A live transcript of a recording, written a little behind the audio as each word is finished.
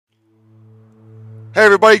Hey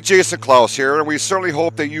everybody, Jason Klaus here, and we certainly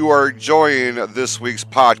hope that you are enjoying this week's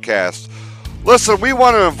podcast. Listen, we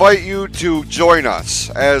want to invite you to join us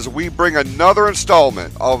as we bring another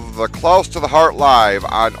installment of the Klaus to the Heart Live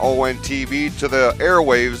on ONTV to the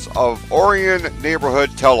airwaves of Orion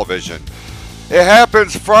Neighborhood Television. It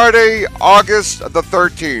happens Friday, August the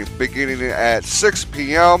 13th, beginning at 6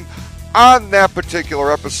 p.m. On that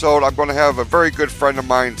particular episode, I'm going to have a very good friend of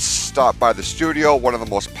mine stop by the studio, one of the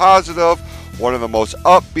most positive, one of the most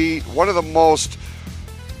upbeat, one of the most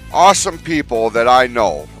awesome people that I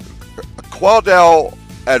know. Qualdell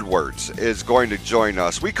Edwards is going to join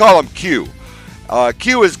us. We call him Q.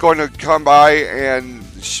 Q is going to come by and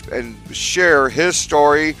share his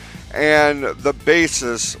story and the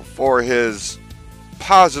basis for his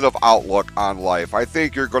positive outlook on life. I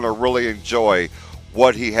think you're going to really enjoy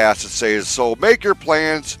what he has to say. So make your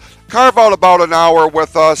plans. Carve out about an hour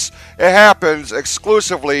with us. It happens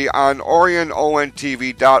exclusively on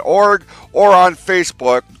OrionONTV.org or on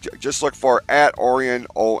Facebook. Just look for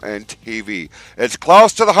 @OrionONTV. It's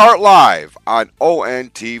Klaus to the Heart Live on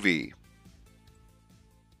ONTV.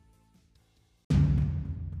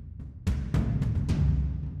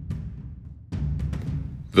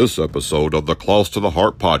 This episode of the Klaus to the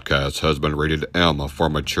Heart podcast has been rated M for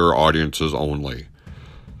mature audiences only.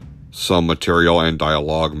 Some material and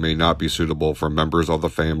dialogue may not be suitable for members of the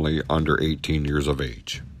family under 18 years of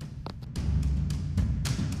age.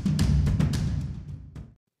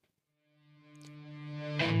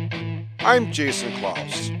 I'm Jason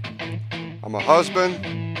Klaus. I'm a husband,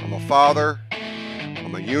 I'm a father,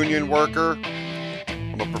 I'm a union worker,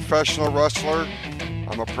 I'm a professional wrestler,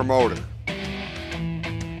 I'm a promoter.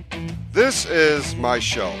 This is my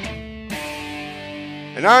show.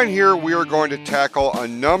 And on here, we are going to tackle a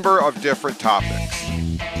number of different topics.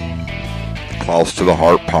 Klaus to the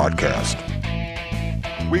Heart podcast.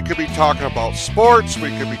 We could be talking about sports, we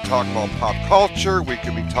could be talking about pop culture, we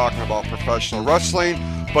could be talking about professional wrestling,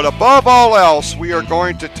 but above all else, we are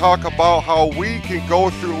going to talk about how we can go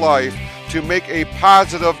through life to make a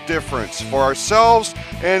positive difference for ourselves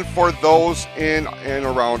and for those in and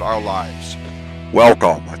around our lives.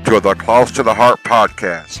 Welcome to the Klaus to the Heart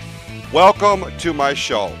podcast. Welcome to my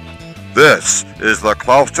show. This is the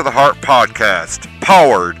Klaus to the Heart podcast,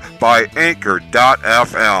 powered by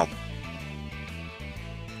Anchor.fm.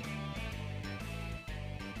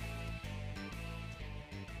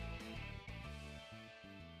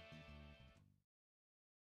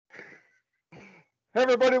 Hey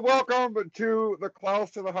everybody, welcome to the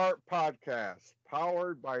Klaus to the Heart podcast,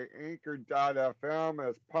 powered by Anchor.fm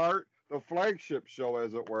as part, the flagship show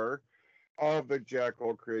as it were, of the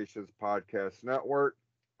Jackal Creations Podcast Network.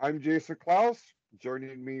 I'm Jason Klaus.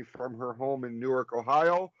 Joining me from her home in Newark,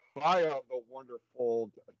 Ohio, via the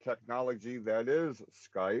wonderful technology that is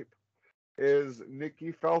Skype, is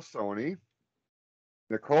Nikki Falsoni.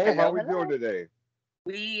 Nicole, Hello, how are we hello. doing today?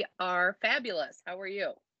 We are fabulous. How are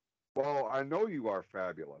you? Well, I know you are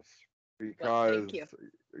fabulous Well, because thank you.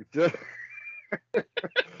 just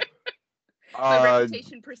My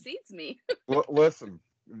reputation precedes me. listen.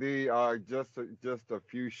 Just a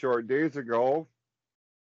few short days ago,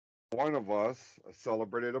 one of us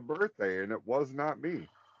celebrated a birthday, and it was not me.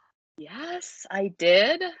 Yes, I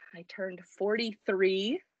did. I turned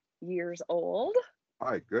 43 years old.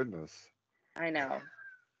 My goodness. I know.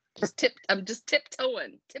 I'm just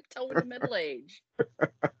tiptoeing to middle age.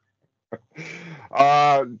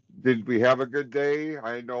 Did we have a good day?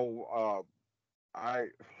 I know. I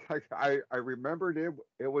I remembered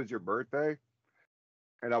it was your birthday,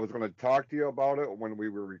 and I was going to talk to you about it when we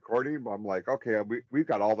were recording. But I'm like, okay, we've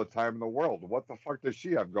got all the time in the world. What the fuck does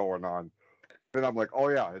she have going on? And I'm like, oh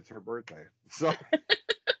yeah, it's her birthday. So,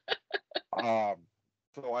 um,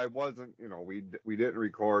 so I wasn't. We didn't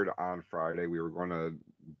record on Friday. We were going to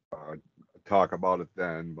talk about it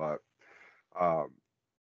then, but um,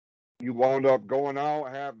 you wound up going out,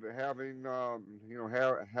 having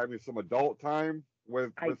some adult time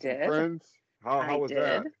with I some did. friends. How I was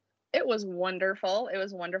that? did. It was wonderful. It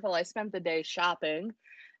was wonderful. I spent the day shopping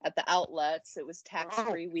at the outlets. It was Oh,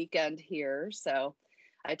 tax-free weekend here, so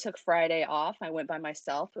I took Friday off. I went by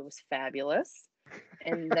myself. It was fabulous.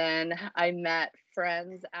 And then I met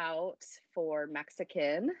friends out for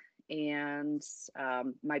Mexican and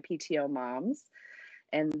my PTO moms.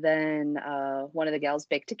 And then one of the gals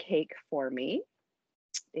baked a cake for me.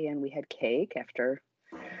 And we had cake after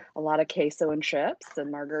a lot of queso and chips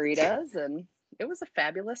and margaritas. And it was a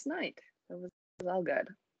fabulous night. It was all good.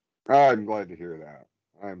 I'm glad to hear that.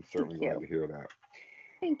 I'm Thank certainly glad you. to hear that.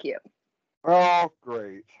 Thank you. Oh,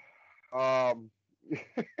 great. Um,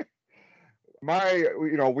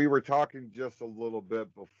 we were talking just a little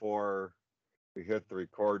bit before we hit the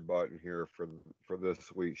record button here for this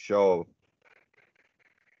week's show,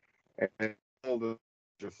 and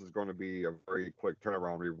this is going to be a very quick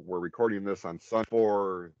turnaround. We're recording this on Sunday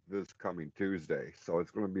for this coming Tuesday, so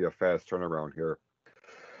it's going to be a fast turnaround here.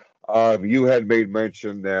 You had made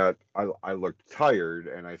mention that I looked tired,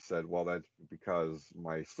 and I said, well, that's because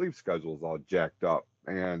my sleep schedule is all jacked up.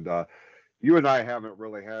 And you and I haven't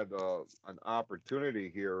really had an opportunity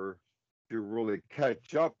here to really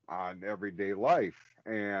catch up on everyday life.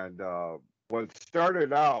 And what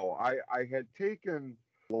started out, I had taken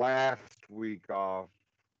last week off.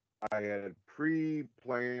 I had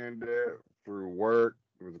pre-planned it through work.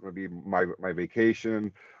 It was going to be my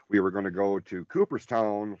vacation. We were going to go to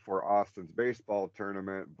Cooperstown for Austin's baseball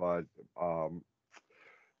tournament, but um,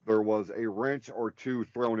 there was a wrench or two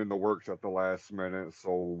thrown in the works at the last minute,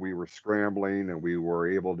 so we were scrambling and we were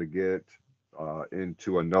able to get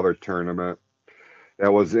into another tournament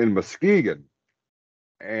that was in Muskegon.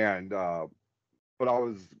 And but I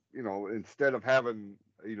was, instead of having,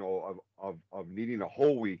 of needing a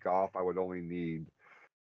whole week off, I would only need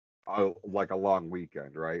like a long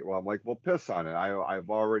weekend, right? Well, I'm like, well, piss on it. I've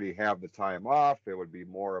already have the time off. It would be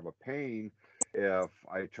more of a pain if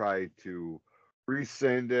I tried to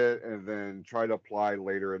rescind it and then try to apply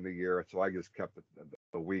later in the year. So I just kept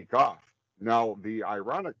the week off. Now the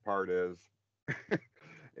ironic part is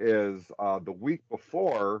the week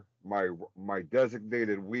before my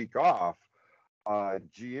designated week off,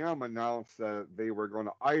 GM announced that they were going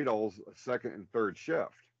to idle second and third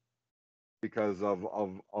shift because of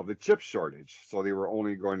the chip shortage. So they were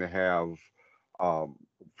only going to have um,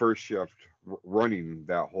 first shift running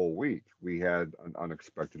that whole week. We had an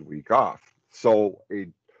unexpected week off. So a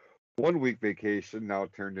 1 week vacation now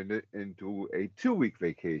turned into a 2 week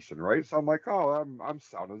vacation, right? So I'm like, oh, I'm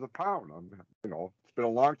sound as a pound. It's been a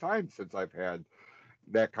long time since I've had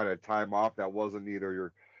that kind of time off that wasn't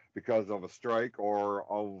either because of a strike or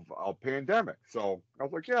of a pandemic. So I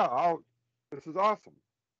was like, yeah, this is awesome.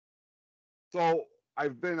 So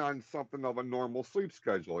I've been on something of a normal sleep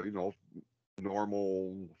schedule,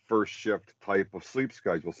 normal first shift type of sleep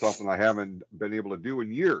schedule, something I haven't been able to do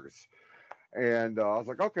in years. And I was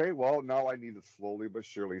like, okay, well, now I need to slowly but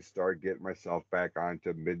surely start getting myself back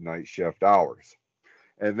onto midnight shift hours.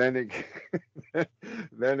 And then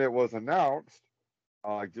then it was announced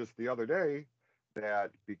just the other day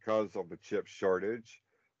that because of the chip shortage,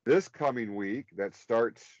 this coming week that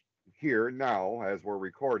starts here now as we're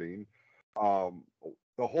recording, um,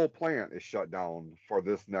 the whole plant is shut down for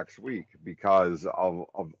this next week because of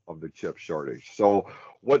the chip shortage. So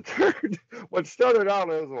what turned what started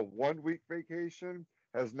out as a 1 week vacation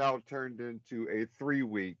has now turned into a 3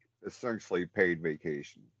 week essentially paid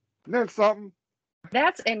vacation. Isn't that something?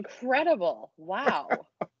 That's incredible. Wow.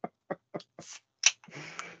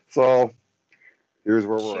 So here's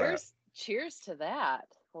where we're at. Cheers to that.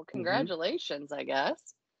 Well, Hmm. congratulations, I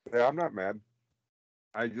guess. Yeah, I'm not mad.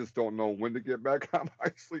 I just don't know when to get back on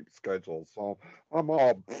my sleep schedule. So I'm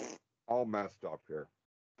all messed up here.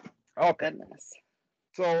 Oh, Okay. goodness.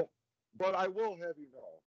 So, but I will have you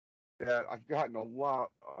know that I've gotten a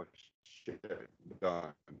lot of shit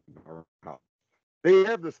done around the house. They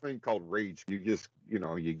have this thing called rage. You just,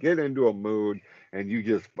 you get into a mood and you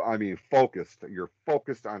just, I mean, focused. You're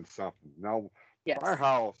focused on something. Now, my Yes.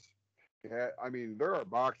 house, I mean, there are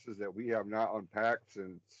boxes that we have not unpacked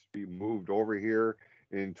since we moved over here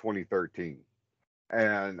in 2013.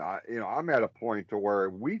 And I'm at a point to where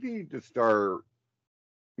we need to start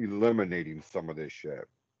eliminating some of this shit.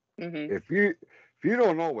 Hmm. If you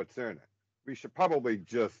don't know what's in it, we should probably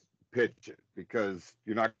just pitch it because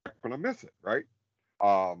you're not going to miss it, right?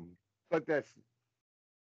 But You that's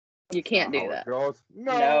can't not do how it that. goes.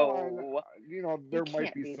 No, No, you there might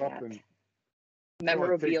can't be do that. something. It takes.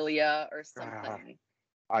 Memorabilia or Ah, something.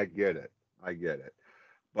 I get it. I get it.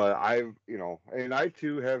 But and I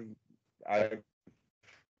too I've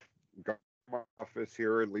got my office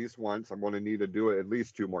here at least once. I'm going to need to do it at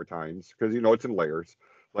least two more times because it's in layers.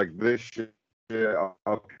 Like this shit.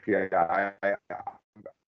 Okay, I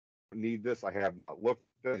need this. I have looked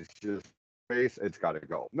at it. It's just space. It's got to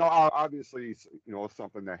go. No, obviously,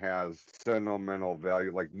 something that has sentimental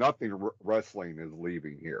value. Like nothing wrestling is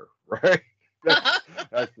leaving here, right?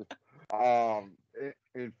 That's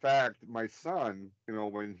in fact, my son,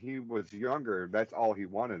 when he was younger, that's all he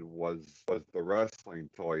wanted was the wrestling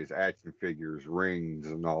toys, action figures, rings,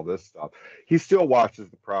 and all this stuff. He still watches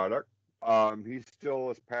the product. He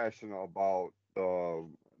still is passionate about the,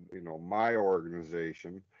 my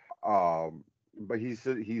organization. But he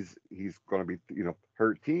said he's going to be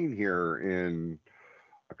 13 here in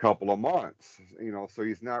a couple of months, so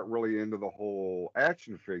he's not really into the whole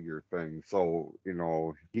action figure thing. So,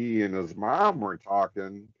 he and his mom were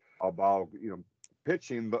talking about,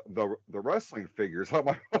 pitching the wrestling figures. I'm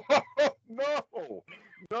like, no,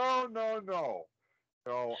 no, no, no.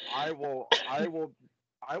 No, I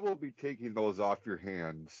will be taking those off your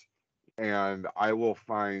hands, and I will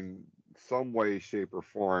find some way, shape, or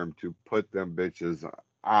form to put them bitches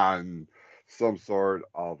on some sort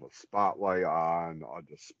of a spotlight, on a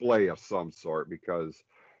display of some sort, because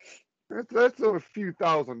that's a few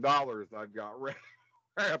 $1,000s I've got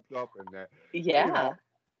wrapped up in that. You Yeah. know,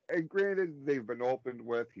 and granted, they've been opened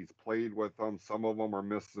with. He's played with them. Some of them are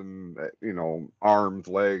missing, arms,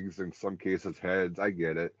 legs, in some cases heads. I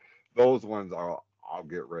get it. Those ones I'll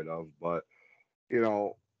get rid of. But you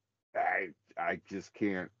know, I just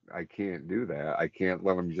can't. I can't do that. I can't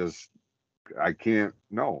let him just. I can't.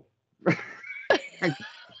 No. I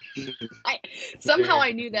just I somehow can't.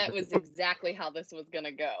 I knew that was exactly how this was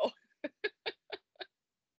gonna go.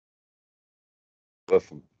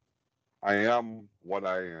 Listen, I am what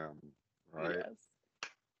I am. Right. Yes.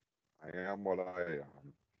 I am what I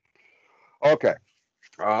am. Okay.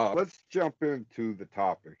 Let's jump into the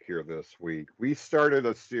topic here this week. We started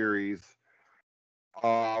a series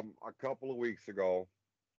a couple of weeks ago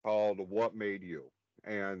called What Made You?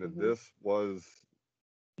 And Hmm. this was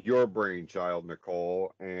your brainchild,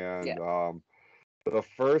 Nicole. And Yes. the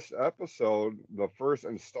first episode, the first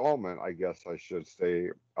installment, I guess I should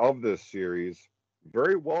say, of this series,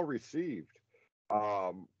 very well received.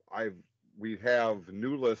 I've We have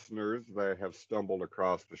new listeners that have stumbled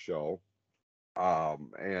across the show.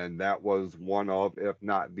 And that was one of, if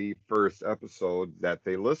not the first episode that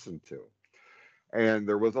they listened to. And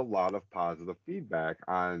there was a lot of positive feedback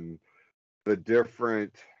on the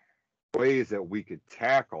different ways that we could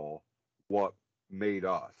tackle what made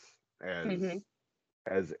us Hmm.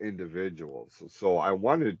 as individuals. So I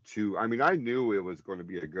wanted to. I mean, I knew it was going to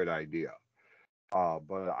be a good idea,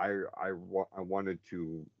 but I wanted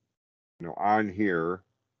to, on here,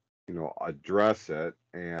 address it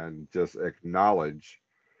and just acknowledge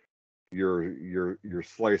your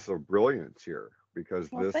slice of brilliance here, because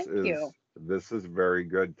Well, thank you. this is very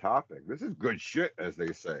good topic. This is good shit, as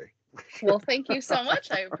they say. Well, thank you so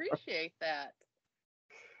much. I appreciate that.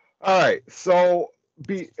 All right, so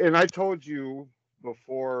and I told you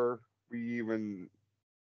before we even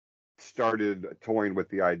started toying with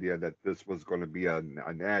the idea that this was going to be an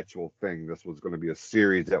actual thing. This was going to be a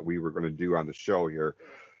series that we were going to do on the show here.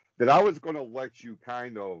 That I was going to let you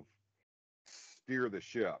kind of steer the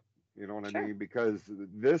ship. You know what I Sure. mean? Because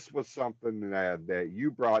this was something that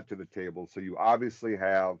you brought to the table. So you obviously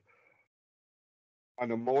have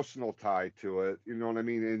an emotional tie to it. You know what I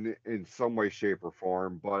mean? In some way, shape, or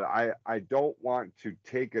form. But I don't want to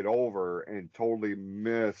take it over and totally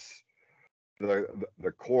miss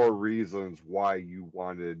the core reasons why you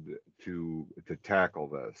wanted to tackle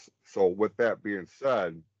this. So with that being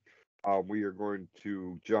said, we are going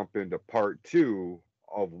to jump into part two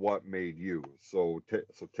of what made you. So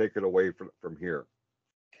take it away from here.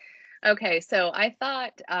 Okay, so I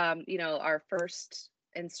thought, our first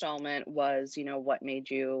installment was, what made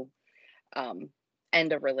you um,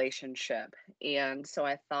 end a relationship. And so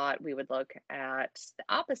I thought we would look at the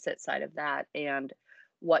opposite side of that and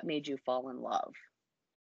what made you fall in love.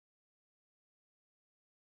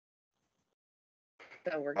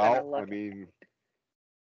 So we're going to Well, I look, mean,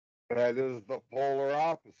 that is the polar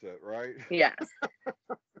opposite, right? yes.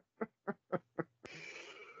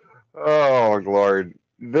 Oh, Lord.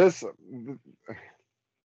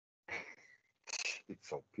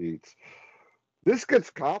 So Pete, this gets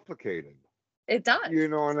complicated. It does.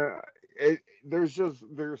 And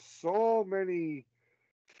there's so many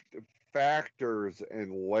factors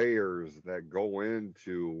and layers that go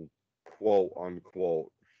into quote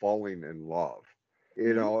unquote falling in love.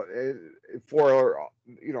 You Hmm. know, for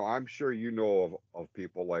I'm sure you know of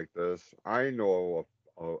people like this. I know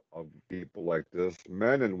of people like this,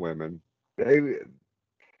 men and women. They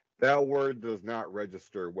That word does not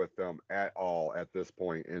register with them at all at this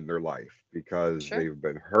point in their life, because Sure. they've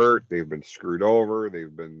been hurt, they've been screwed over,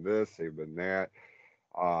 they've been this, they've been that.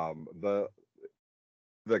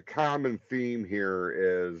 The common theme here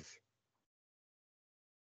is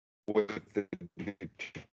with the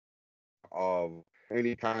of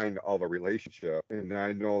any kind of a relationship, and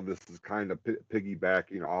I know this is kind of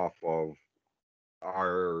piggybacking off of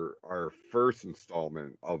our first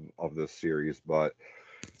installment of this series, but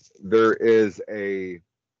there is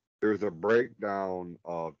there's a breakdown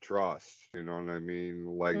of trust. You know what I mean?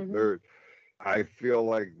 Like Hmm. there, I feel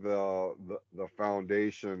like the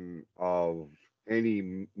foundation of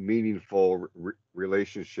any meaningful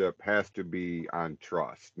relationship has to be on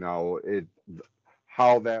trust. Now,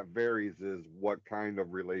 how that varies is what kind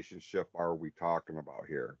of relationship are we talking about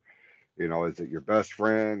here? Is it your best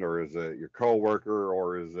friend, or is it your coworker,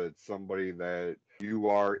 or is it somebody that you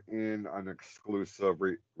are in an exclusive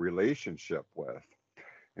relationship with?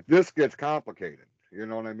 This gets complicated, you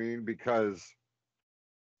know what I mean? Because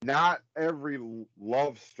not every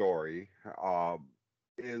love story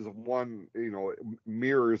is one,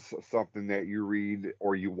 mirrors something that you read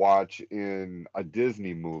or you watch in a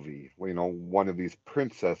Disney movie, one of these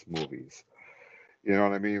princess movies. You know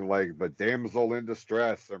what I mean? Like the damsel in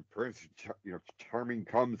distress, and Charming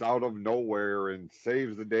comes out of nowhere and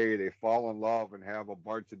saves the day. They fall in love and have a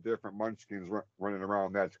bunch of different munchkins running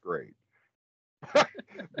around. That's great.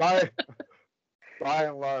 by by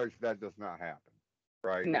and large, that does not happen,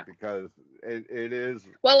 right? No. Because it is.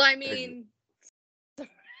 Well, I mean, Do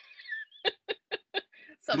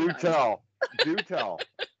sometimes. tell. Do tell.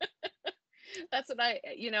 That's what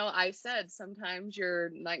I said. Sometimes your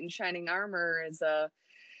knight in shining armor is a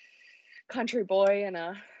country boy in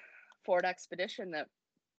a Ford Expedition that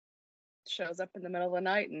shows up in the middle of the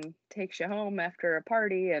night and takes you home after a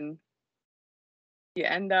party, and you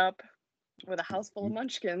end up with a house full of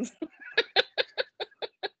munchkins.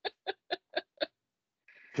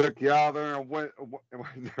 Took you out there and went.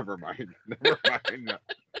 Never mind. Never mind.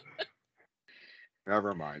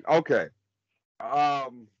 Never mind. Okay.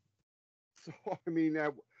 So I mean,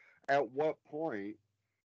 at what point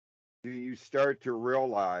do you start to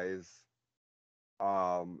realize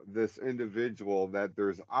this individual that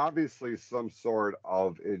there's obviously some sort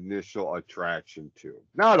of initial attraction to?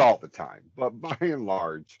 Not all the time, but by and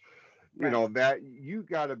large, Right. that you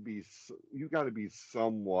got to be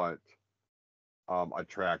somewhat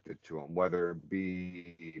attracted to them, whether it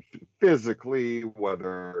be physically,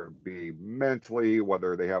 whether it be mentally,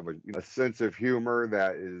 whether they have a sense of humor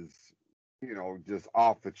that is, just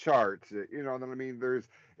off the charts. You know what I mean?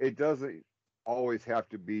 It doesn't always have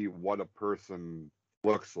to be what a person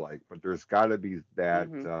looks like, but there's got to be that,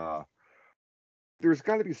 Mm-hmm. there's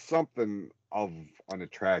got to be something of an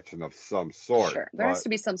attraction of some sort. Sure. There has But to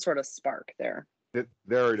be some sort of spark there.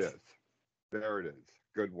 there it is. There it is.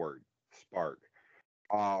 Good word. Spark.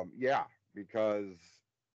 Yeah, because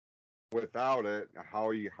without it,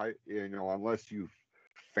 unless you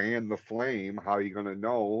fan the flame, how are you going to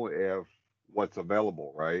know if what's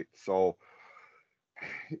available, right? So,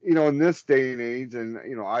 in this day and age, and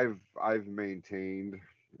I've maintained,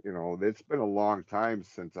 it's been a long time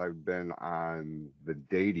since I've been on the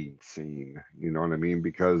dating scene. You know what I mean?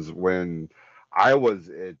 Because when I was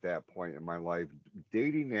at that point in my life,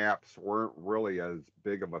 dating apps weren't really as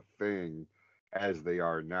big of a thing as they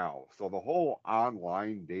are now. So the whole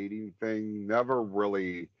online dating thing never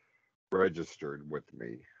really registered with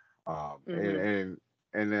me. And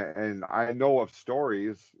Mm-hmm. and I know of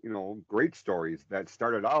stories, great stories that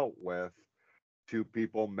started out with two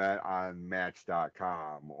people met on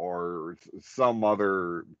Match.com or some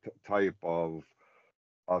other type of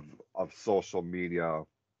of social media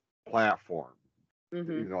platform,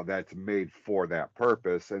 Mm-hmm. that's made for that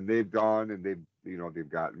purpose, and they've gone and they've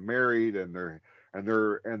gotten married, and they're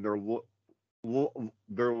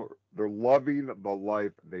loving the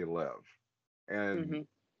life they live. And Mm-hmm.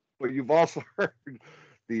 but you've also heard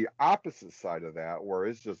the opposite side of that, where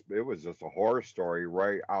it was just a horror story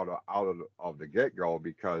right out of the get-go,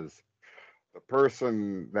 because the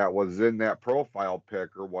person that was in that profile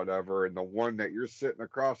pic or whatever, and the one that you're sitting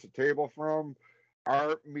across the table from,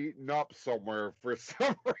 aren't meeting up somewhere for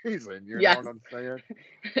some reason. You know Yes. what I'm saying?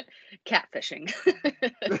 Catfishing.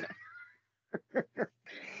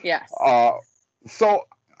 Yes. Uh, so,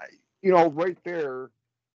 right there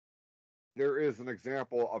is an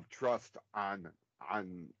example of trust on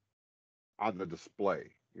on the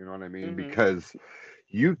display. You know what I mean? Mm-hmm. Because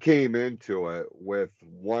you came into it with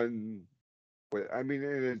one. I mean,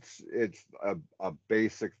 and it's a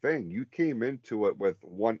basic thing. You came into it with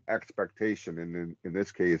one expectation, and in this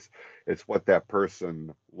case, it's what that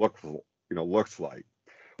person looks like.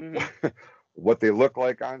 Mm-hmm. What they look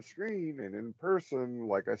like on screen and in person,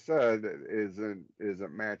 like I said, isn't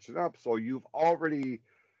matching up. So you've already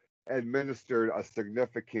administered a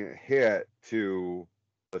significant hit to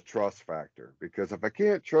the trust factor. Because if I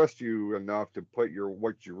can't trust you enough to put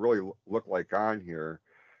what you really look like on here,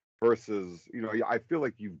 versus, I feel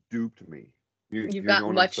like you've duped me. You've You got know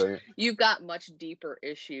what I'm much saying? you've got much deeper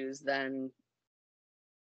issues than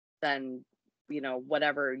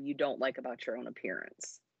whatever you don't like about your own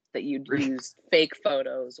appearance, that you'd use fake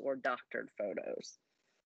photos or doctored photos.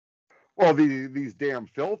 Well, these damn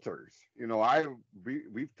filters.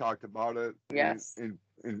 We've talked about it Yes. in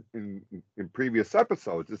previous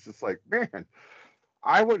episodes. It's just like, man,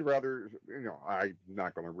 I would rather, I'm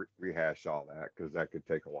not going to rehash all that because that could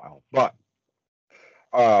take a while. But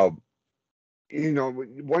uh,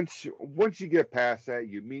 once you get past that,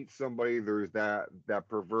 you meet somebody. There's that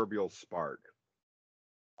proverbial spark.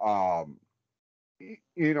 Um,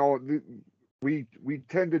 we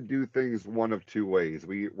tend to do things one of two ways.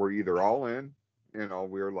 We're either all in.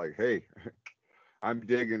 We're like, hey, I'm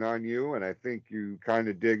digging on you, and I think you kind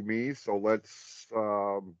of dig me. So let's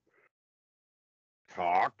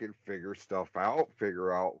talk and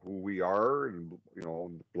figure out who we are, and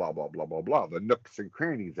blah blah blah blah blah. The nooks and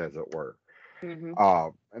crannies, as it were. Hmm.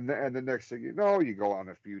 And the next thing you know, you go on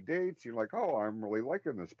a few dates. You're like, oh, I'm really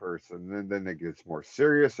liking this person. And then it gets more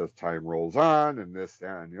serious as time rolls on, and this,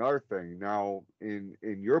 that, and the other thing. Now, in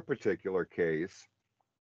your particular case,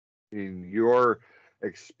 in your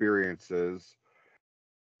experiences,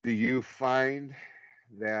 do you find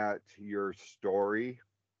that your story,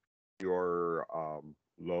 your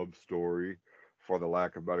love story, for the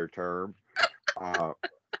lack of a better term, uh,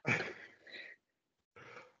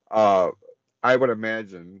 uh, I would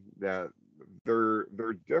imagine that they're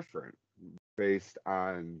different based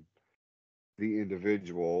on the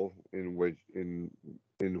individual in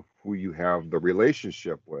who you have the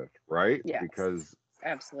relationship with, right? Yes, Because I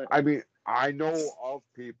absolutely. mean, I know of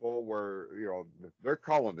people where they're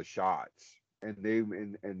calling the shots, and they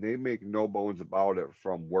make no bones about it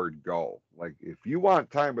from word go. Like, if you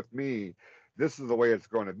want time with me, this is the way it's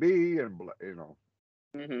going to be, and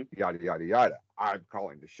Hmm. yada yada yada. I'm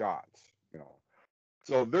calling the shots.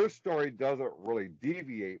 So their story doesn't really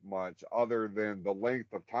deviate much, other than the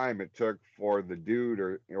length of time it took for the dude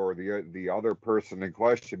or the other person in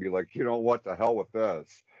question to be like, what the hell with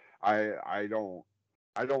this? I don't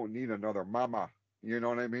need another mama. You know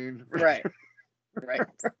what I mean? Right, right.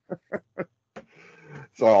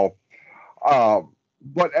 So,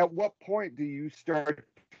 but at what point do you start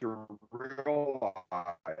to realize,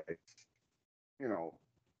 you know,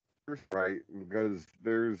 right? Because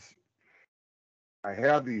I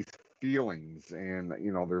have these feelings, and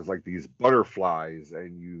there's like these butterflies,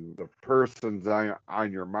 and the person's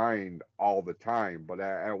on your mind all the time. But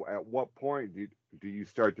at what point do you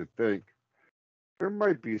start to think there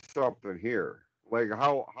might be something here? Like,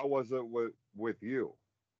 how was it with you?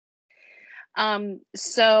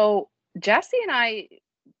 So Jesse and I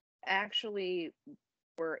actually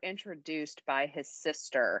were introduced by his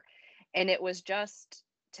sister, and it was just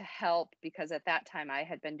to help because at that time I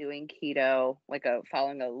had been doing keto, like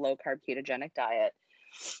following a low carb ketogenic diet.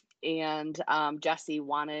 And Jesse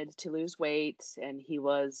wanted to lose weight, and he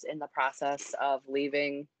was in the process of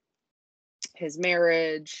leaving his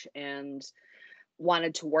marriage and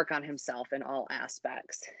wanted to work on himself in all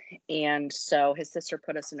aspects. And so his sister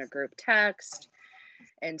put us in a group text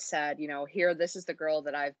and said, here, this is the girl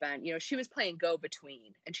that I've been, she was playing go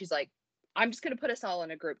between. And she's like, I'm just going to put us all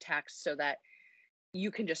in a group text so that you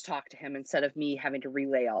can just talk to him instead of me having to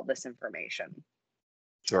relay all this information.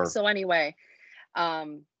 Sure. So anyway,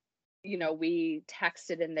 um, we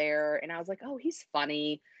texted in there and I was like, oh, he's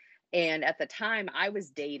funny. And at the time I was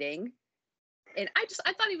dating, and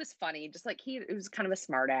I thought he was funny, just like he was kind of a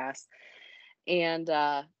smart ass. And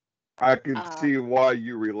I can um see why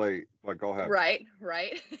you relate, but go ahead. right,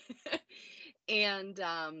 right. and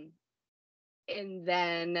then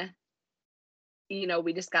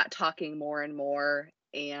we just got talking more and more,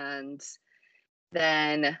 and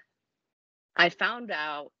then I found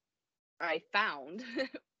out I found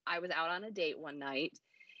I was out on a date one night,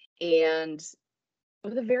 and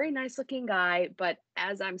with a very nice looking guy, but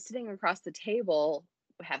as I'm sitting across the table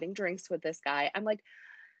having drinks with this guy, I'm like,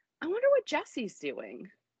 I wonder what Jesse's doing.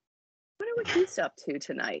 I wonder what he's up to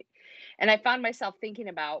tonight. And I found myself thinking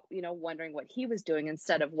about, wondering what he was doing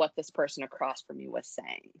instead of what this person across from me was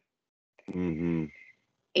saying. Mm-hmm.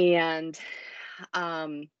 And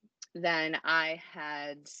um, then I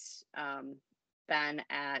had been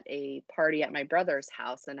at a party at my brother's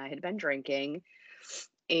house, and I had been drinking,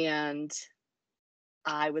 and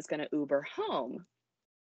I was going to Uber home.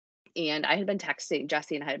 And I had been texting,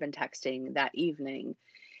 Jesse and I had been texting that evening,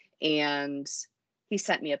 and he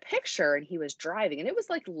sent me a picture and he was driving, and it was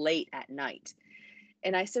like late at night.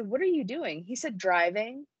 And I said, "What are you doing?" He said,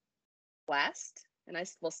 "Driving west." And I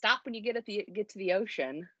said, "Well, stop when you get to the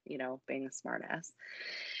ocean," being a smart ass.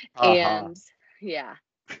 Uh-huh. And yeah.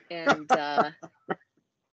 And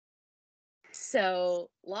so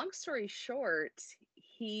long story short,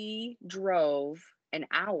 he drove an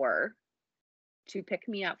hour to pick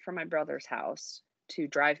me up from my brother's house to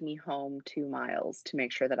drive me home 2 miles to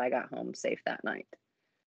make sure that I got home safe that night.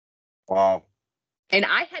 Wow. And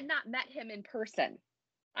I had not met him in person.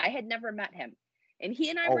 I had never met him. And he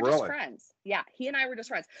and I Oh, were just really? friends. Yeah, he and I were just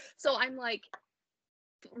friends. So I'm like,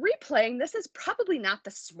 replaying this is probably not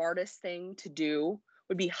the smartest thing to do,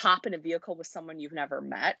 would be hop in a vehicle with someone you've never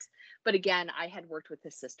met. But again, I had worked with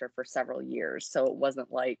his sister for several years, so it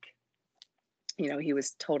wasn't like, he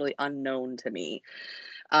was totally unknown to me.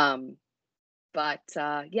 Um,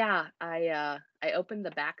 yeah, I opened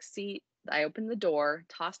the back seat, I opened the door,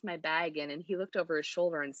 tossed my bag in, and he looked over his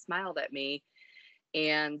shoulder and smiled at me.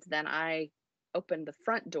 And then I opened the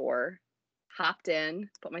front door, hopped in,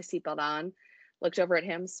 put my seatbelt on, looked over at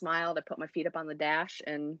him, smiled. I put my feet up on the dash,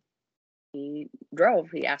 and he drove.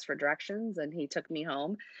 He asked for directions and he took me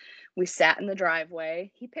home. We sat in the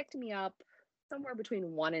driveway. He picked me up somewhere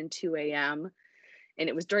between 1 and 2 a.m. And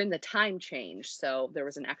it was during the time change. So there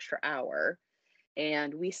was an extra hour.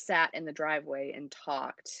 And we sat in the driveway and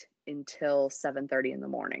talked until 7:30 in the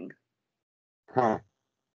morning. Huh.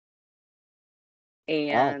 Wow.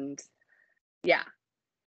 And yeah.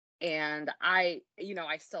 And I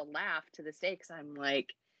still laugh to this day because I'm like,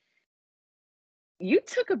 you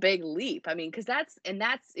took a big leap. I mean, because that's,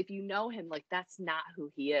 if you know him, like, that's not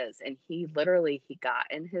who he is. And he got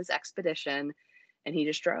in his expedition and he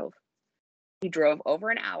just drove. He drove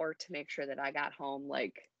over an hour to make sure that I got home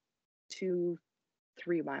like 2-3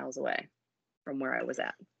 miles away from where I was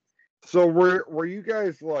at. So were you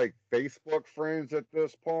guys like Facebook friends at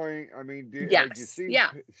this point? I mean, had you Yes. seen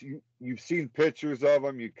Yeah. you've seen pictures of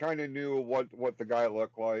him? You kind of knew what the guy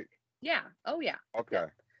looked like. Yeah. Oh yeah. Okay.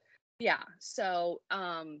 Yep. Yeah. So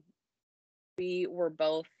we were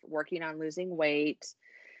both working on losing weight.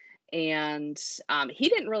 And he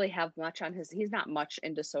didn't really have much on he's not much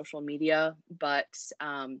into social media, but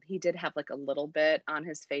he did have like a little bit on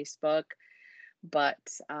his Facebook. But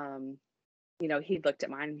he looked at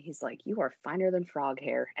mine and he's like, "You are finer than frog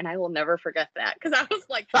hair." And I will never forget that, because I was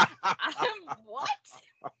like, what?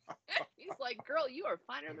 He's like, "Girl, you are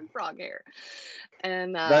finer than frog hair."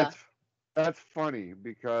 And That's funny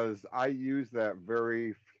because I use that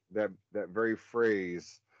very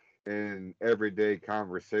phrase in everyday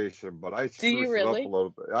conversation, but I do you spruce it up a really?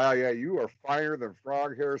 little bit. Oh yeah, you are finer than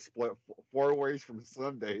frog hair split 4 ways from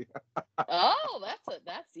Sunday. Oh,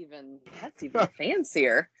 that's even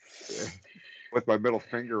fancier. With my middle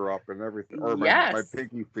finger up and everything, or my Yes.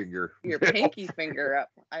 pinky finger. Your pinky finger up.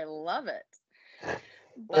 I love it.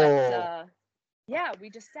 But Oh, yeah, we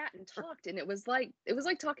just sat and talked, and it was like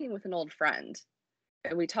talking with an old friend.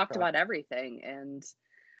 And we talked okay. about everything. And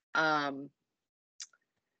um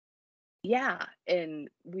yeah, and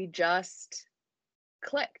we just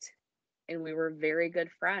clicked, and we were very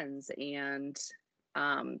good friends. And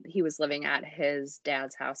he was living at his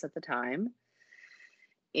dad's house at the time,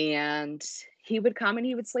 and he would come and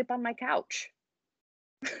he would sleep on my couch.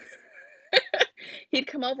 He'd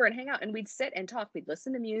come over and hang out, and we'd sit and talk. We'd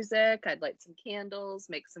listen to music. I'd light some candles,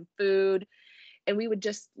 make some food, and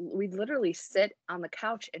we'd literally sit on the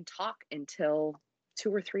couch and talk until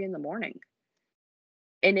 2 or 3 in the morning.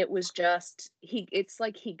 And it was just, it's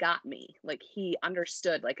like he got me. Like, he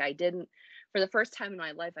understood. Like, I didn't, for the first time in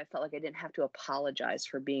my life, I felt like I didn't have to apologize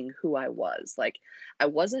for being who I was. Like, I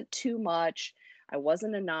wasn't too much, I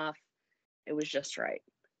wasn't enough. It was just right.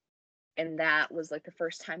 And that was like the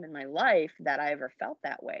first time in my life that I ever felt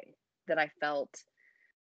that way, that I felt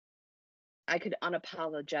I could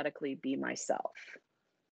unapologetically be myself.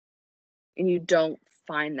 And you don't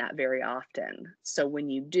find that very often. So when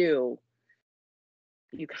you do,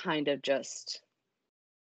 you kind of just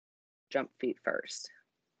jump feet first.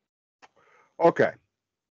 Okay.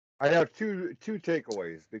 I have two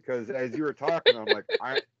takeaways because as you were talking, I'm like,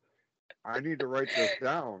 I need to write this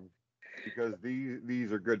down because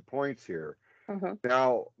these are good points here. Uh-huh.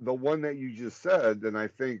 Now, the one that you just said, and I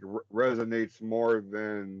think resonates more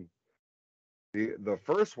than the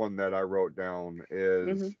first one that I wrote down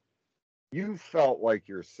is Mm-hmm. you felt like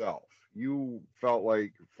yourself. You felt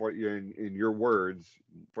like, for in your words,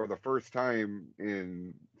 for the first time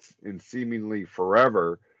in seemingly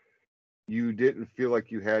forever, you didn't feel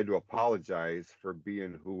like you had to apologize for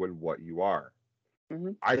being who and what you are.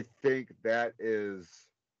 Mm-hmm. I think that is,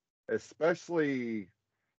 especially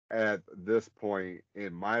at this point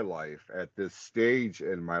in my life, at this stage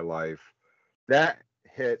in my life, that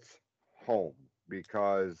hits home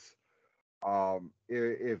because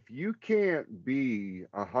if you can't be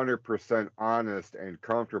 100% honest and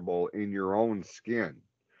comfortable in your own skin,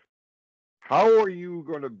 how are you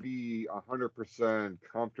going to be 100%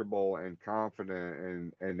 comfortable and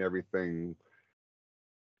confident and everything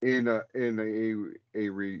in a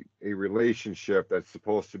relationship that's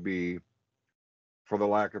supposed to be, for the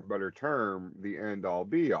lack of a better term, the end all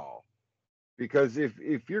be all. Because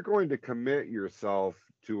if you're going to commit yourself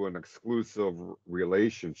to an exclusive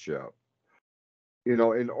relationship, in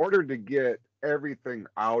order to get everything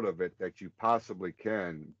out of it that you possibly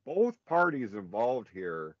can, both parties involved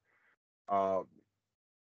here, uh,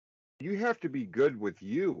 you have to be good with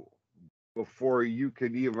you before you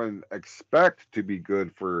can even expect to be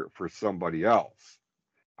good for somebody else.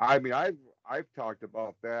 I mean, I've talked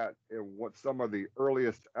about that in what some of the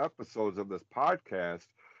earliest episodes of this podcast,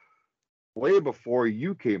 way before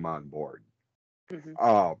you came on board. Hmm.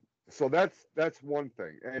 Uh, so that's one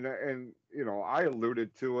thing, and I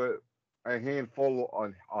alluded to it a handful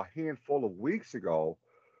of weeks ago,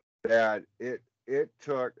 that it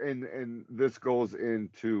took, and this goes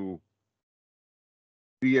into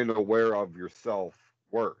being aware of your self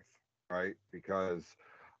worth, right? Because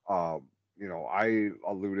um, I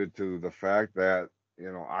alluded to the fact that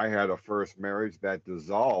I had a first marriage that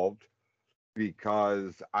dissolved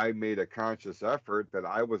because I made a conscious effort that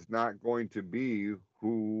I was not going to be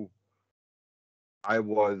who I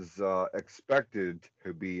was expected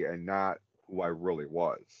to be, and not who I really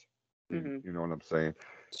was. You, Hmm. you know what I'm saying?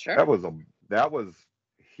 That Sure. was a that was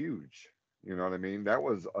huge. You know what I mean? That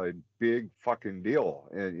was a big fucking deal,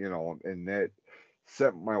 and that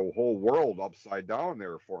set my whole world upside down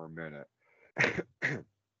there for a minute.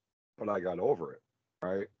 But I got over it,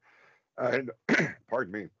 right? And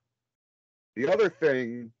pardon me. The other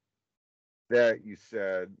thing that you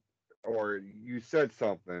said, or you said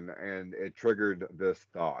something, and it triggered this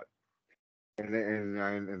thought, and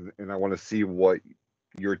I want to see what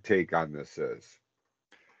your take on this is.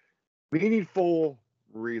 Meaningful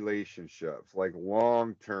relationships, like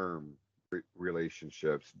long-term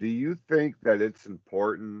relationships. Do you think that it's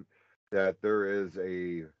important that there is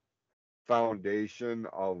a foundation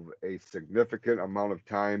of a significant amount of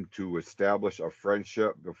time to establish a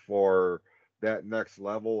friendship before that next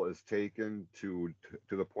level is taken to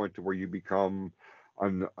the point to where you become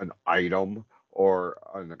an item or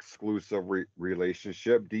an exclusive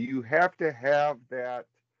relationship? Do you have to have that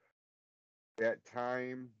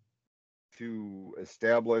time to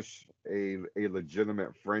establish a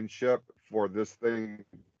legitimate friendship for this thing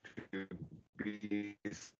to be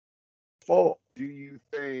full? Do you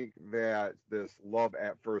think that this love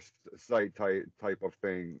at first sight type of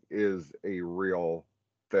thing is a real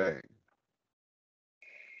thing?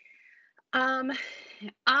 Um,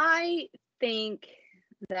 I think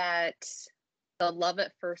that the love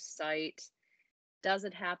at first sight, does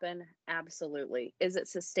it happen? Absolutely. Is it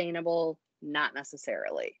sustainable? Not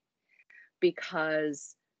necessarily,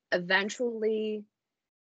 because eventually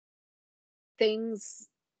things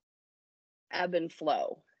ebb and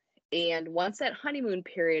flow. And once that honeymoon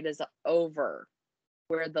period is over,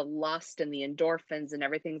 where the lust and the endorphins and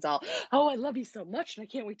everything's all, oh, I love you so much and I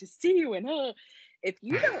can't wait to see you. And if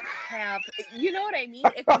you don't have, you know what I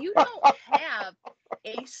mean? If you don't have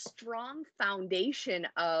a strong foundation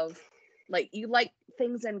of, like, you like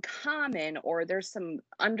things in common, or there's some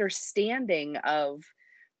understanding of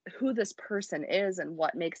who this person is and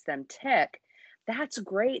what makes them tick, that's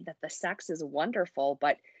great, that the sex is wonderful,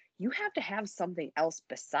 but you have to have something else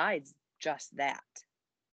besides just that.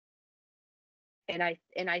 And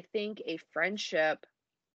I think a friendship,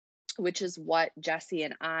 which is what Jesse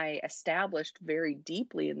and I established very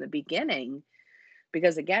deeply in the beginning,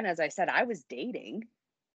 because again, as I said, I was dating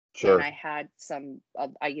and Sure. I had some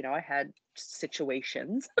I had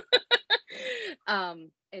situations.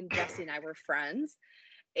 And Jesse and I were friends,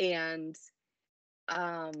 and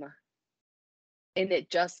um and it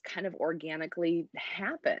just kind of organically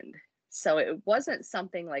happened. So it wasn't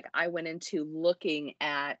something like I went into looking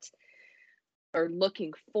at or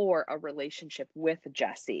looking for a relationship with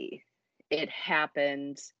Jesse. It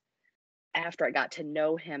happened after I got to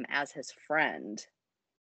know him as his friend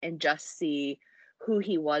and just see who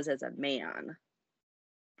he was as a man.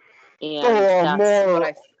 And So that's what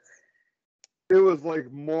I, it was like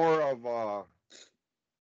more of a,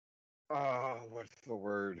 what's the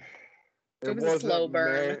word? it It was a slow wasn't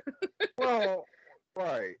burn. well,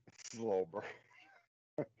 right, slow burn.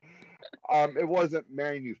 It wasn't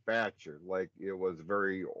manufactured, like it was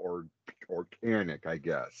very organic, I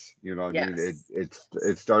guess. You know what I mean? It Yes. it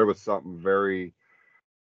it started with something very,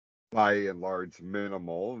 by and large,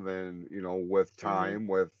 minimal. Then, with Hmm. time,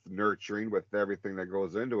 with nurturing, with everything that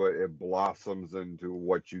goes into it, it blossoms into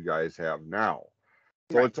what you guys have now.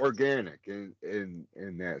 So Right. it's organic in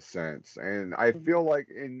that sense. And I Hmm. feel like,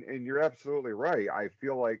 and you're absolutely right. I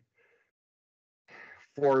feel like,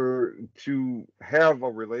 for to have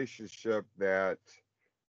a relationship that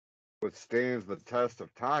withstands the test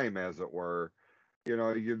of time, as it were.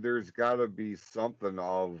 There's got to be something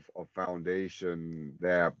of a foundation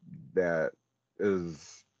that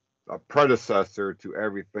is a predecessor to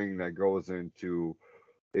everything that goes into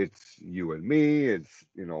it's you and me. It's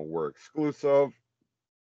we're exclusive.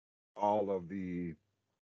 All of the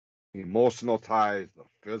emotional ties, the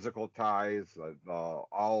physical ties,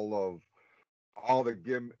 all the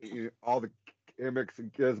gimmicks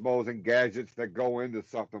and gizmos and gadgets that go into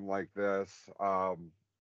something like this.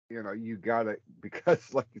 You gotta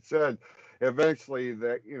because, like you said, eventually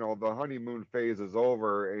the honeymoon phase is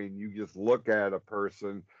over, and you just look at a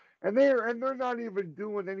person, and they're not even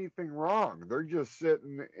doing anything wrong. They're just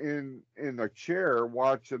sitting in a chair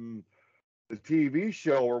watching the TV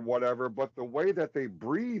show or whatever, but the way that they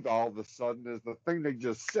breathe all of a sudden is the thing that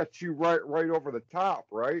just sets you right over the top,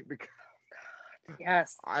 right? Because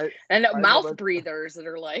yes, I and I know mouth that. breathers that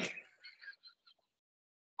are like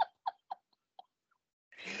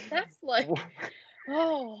that's like,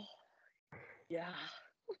 oh yeah.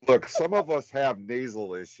 Look, some of us have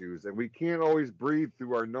nasal issues and we can't always breathe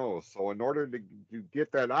through our nose. So in order to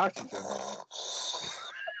get that oxygen,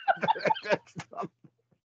 that's, not,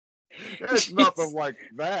 that's nothing Jeez. like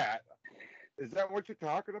that. Is that what you're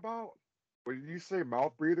talking about? When you say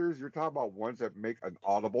mouth breathers, you're talking about ones that make an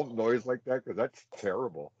audible noise like that? Because that's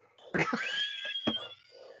terrible.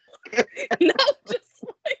 No, just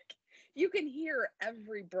like you can hear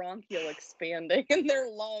every bronchial expanding in their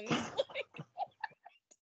lungs. Like,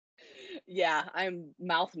 yeah,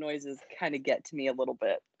 mouth noises kind of get to me a little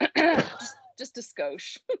bit. just a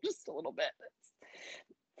skosh, just a little bit.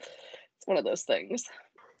 It's one of those things.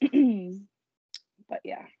 But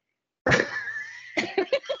yeah.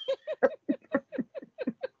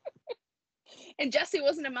 And Jesse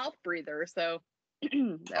wasn't a mouth breather, so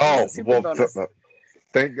that was a super bonus.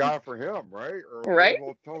 Thank God for him, right? Or Right?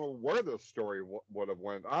 we'll tell him where the story would have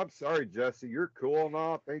went. I'm sorry, Jesse. You're cool and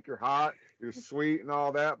all. Think you're hot. You're sweet and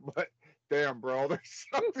all that. But damn, bro, there's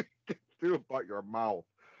something you can do about your mouth.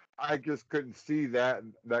 I just couldn't see that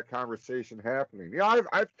conversation happening. Yeah,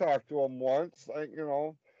 I've talked to him once.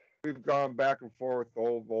 We've gone back and forth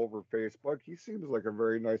over Facebook. He seems like a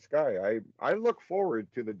very nice guy. I look forward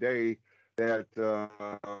to the day that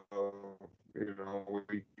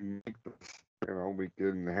we can make this. We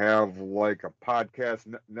can have like a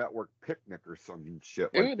podcast network picnic or some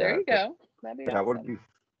shit like Ooh, there that. you go. That'd be That would awesome.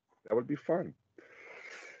 be fun.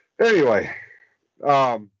 Anyway,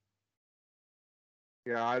 um,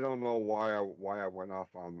 yeah, I don't know why I went off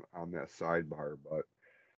on that sidebar, but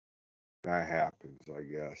that happens, I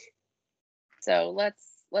guess. So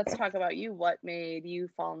let's talk about you. What made you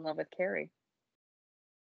fall in love with Carrie?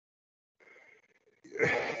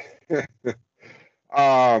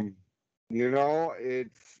 um,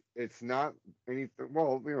 it's not anything.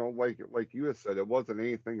 Well, like you had said, it wasn't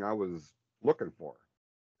anything I was looking for.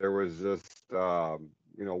 There was just,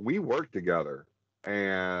 we worked together,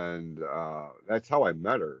 and that's how I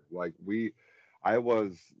met her. I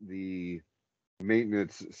was the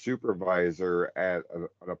maintenance supervisor at an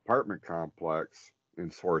apartment complex in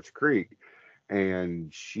Swartz Creek,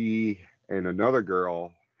 and she and another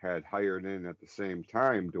girl had hired in at the same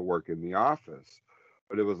time to work in the office,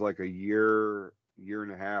 but it was like a year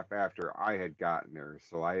and a half after I had gotten there,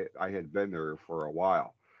 so I had been there for a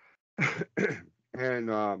while. And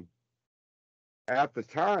at the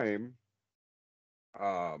time,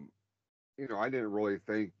 um, I didn't really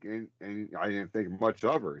think, and I didn't think much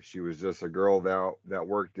of her. She was just a girl that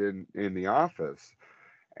worked in the office,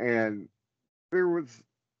 and there was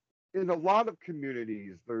in a lot of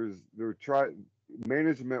communities,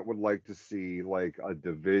 management would like to see like a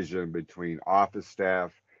division between office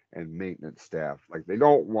staff and maintenance staff. Like they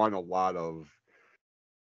don't want a lot of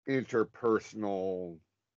interpersonal,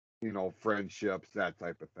 friendships, that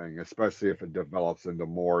type of thing, especially if it develops into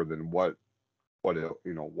more than what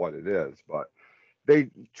it is. But they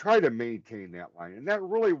try to maintain that line, and that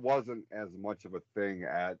really wasn't as much of a thing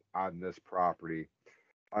on this property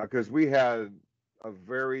because we had a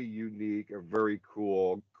very unique, a very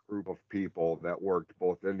cool group of people that worked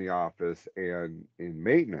both in the office and in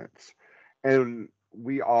maintenance, and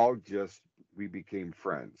we became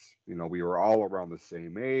friends. We were all around the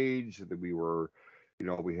same age. That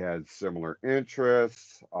we had similar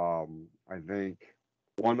interests. I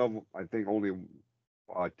think only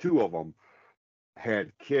two of them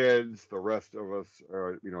had kids. The rest of us,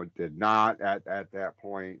 did not at that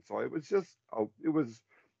point. So it was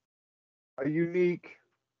a unique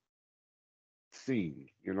scene.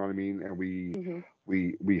 You know what I mean? And Mm-hmm.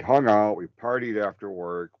 we hung out, we partied after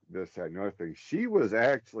work, this, that, and other thing. She was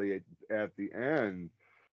actually at the end,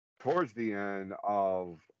 towards the end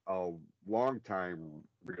of a long time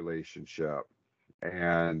relationship,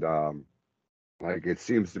 and like it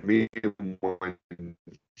seems to me when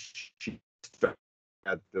she started,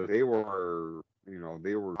 they were,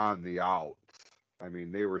 they were on the outs. I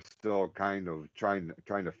mean, they were still kind of trying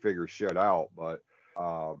to figure shit out, but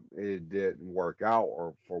it didn't work out,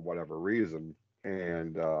 or for whatever reason.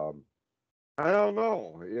 And I don't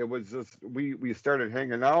know. It was just we started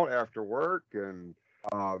hanging out after work, and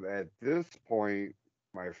at this point,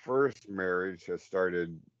 my first marriage has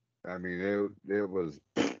started. I mean, it was,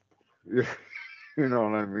 you know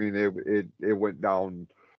what I mean. It went down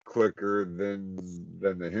quicker than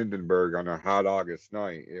the Hindenburg on a hot August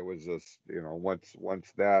night. It was just, once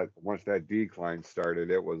that decline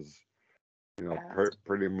started, it was, Fast.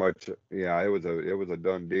 pretty much, yeah. It was a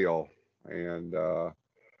done deal, and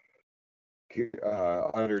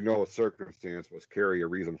under no circumstance was Carrie a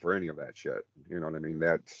reason for any of that shit. You know what I mean?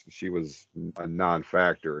 She was a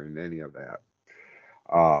non-factor in any of that.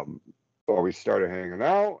 Um, so we started hanging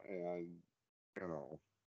out, and you know,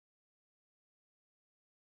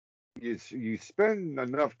 you spend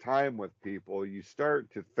enough time with people, you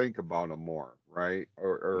start to think about them more, right?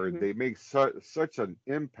 Or Hmm. they make such an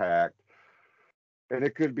impact, and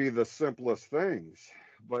it could be the simplest things,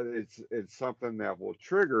 but it's something that will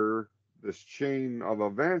trigger this chain of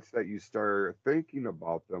events that you start thinking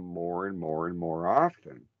about them more and more and more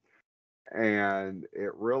often. And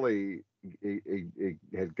it really, it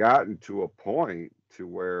had gotten to a point to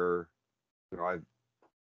where, I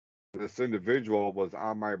this individual was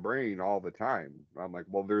on my brain all the time. I'm like,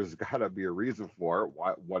 well, there's got to be a reason for it.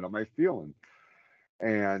 What am I feeling?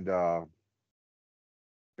 And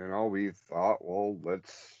we thought, well,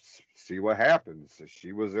 let's see what happens.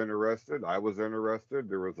 She was interested. I was interested.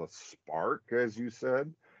 There was a spark, as you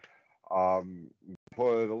said. Um,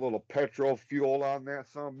 put a little petrol fuel on that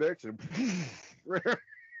son bitch, and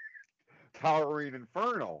towering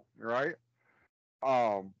inferno, right?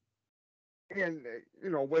 Um, and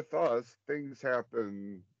with us, things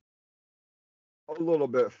happen a little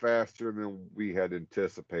bit faster than we had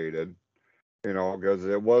anticipated. Because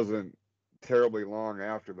it wasn't terribly long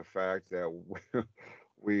after the fact that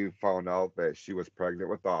we found out that she was pregnant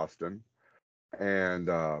with Austin. And,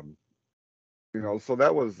 so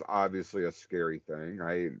that was obviously a scary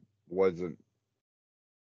thing. Wasn't,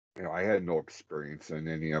 I had no experience in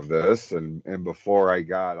any of this. And before I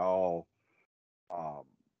got all, um,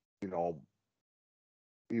 you know,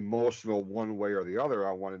 emotional one way or the other,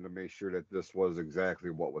 I wanted to make sure that this was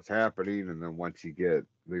exactly what was happening. And then once you get,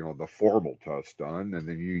 the formal test done, and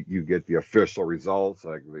then you get the official results,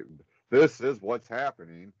 like this is what's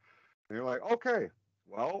happening, and you're like, okay,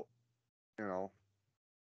 well, you know,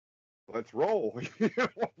 let's roll.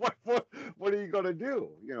 What are you gonna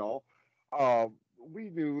do? We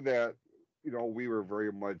knew that we were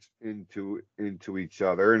very much into each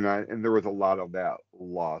other, and there was a lot of that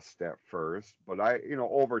lost at first, but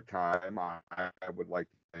over time, I would like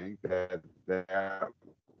to think that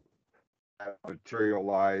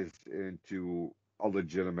materialized into a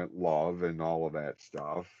legitimate love and all of that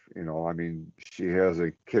stuff. I mean, she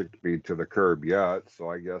hasn't kicked me to the curb yet, so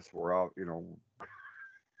I guess we're out.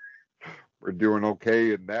 We're doing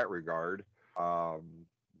okay in that regard. Um,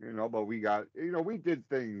 but we did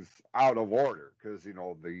things out of order, because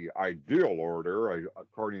the ideal order,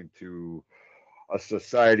 according to a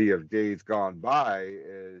society of days gone by,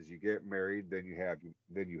 is you get married, then you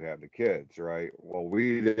have the kids, right? Well,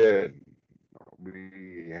 we did.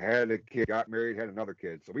 We had a kid, got married, had another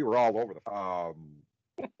kid, so we were all over the.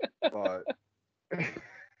 But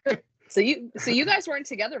So you guys weren't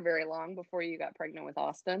together very long before you got pregnant with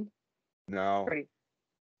Austin. no, Pretty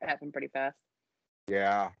It happened pretty fast.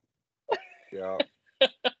 yeah, yeah,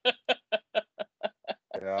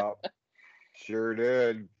 yeah, sure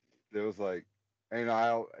did. It was like, and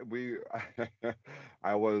I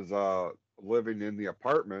was living in the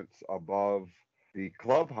apartments above the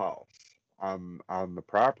clubhouse on the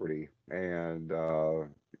property, and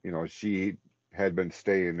she had been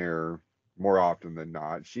staying there more often than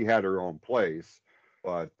not. She had her own place,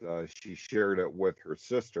 but she shared it with her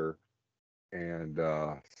sister, and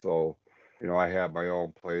so I had my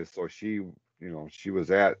own place. So she was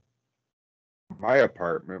at my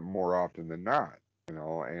apartment more often than not.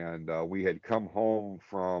 And we had come home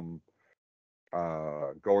from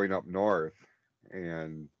going up north,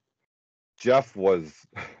 and Jeff was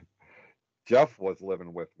Jeff was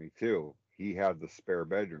living with me too. He had the spare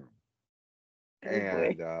bedroom, Oh boy.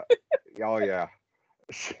 and oh yeah,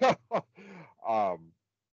 so, um,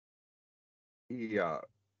 he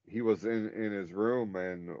he was in his room,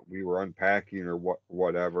 and we were unpacking or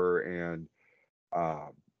whatever, and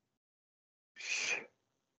um,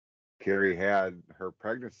 Carrie had her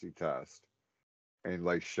pregnancy test and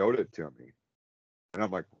like showed it to me. And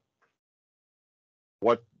I'm like,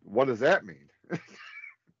 what does that mean?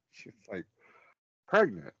 She's like,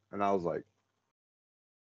 pregnant. And I was like,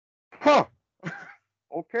 huh,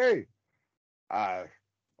 okay. Uh,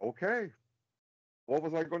 okay. What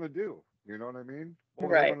was I going to do? You know what I mean? What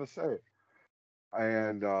was I Right. going to say?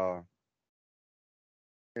 And,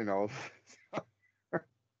 you know,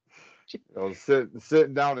 I was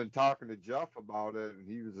sitting down and talking to Jeff about it, and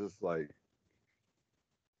he was just like,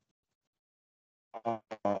 um,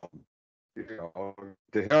 you know,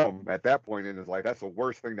 to him at that point in his life, that's the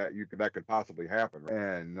worst thing that could possibly happen.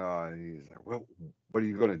 And he's like, well, what are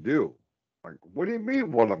you going to do? Like, what do you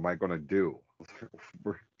mean? What am I going to do?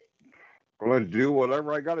 We're going to do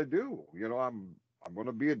whatever I got to do. You know, I'm going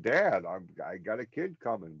to be a dad. I got a kid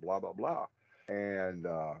coming. Blah blah blah. And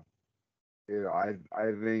you know, I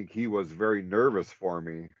think he was very nervous for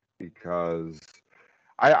me because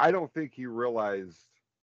I don't think he realized.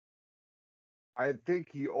 I think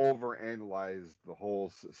he overanalyzed the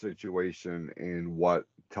whole situation and what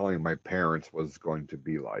telling my parents was going to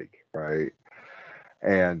be like, right?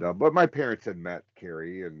 And but my parents had met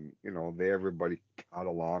Carrie, and you know, everybody got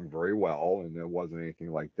along very well, and there wasn't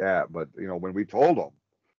anything like that. But you know, when we told them,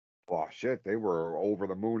 well, shit, they were over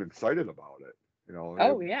the moon excited about it. You know,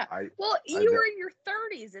 Oh yeah. I, Well, I, you were in your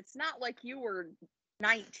 30s. It's not like you were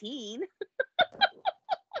 19.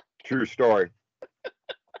 true story,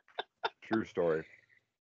 true story.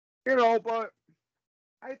 You know, but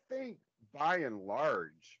I think by and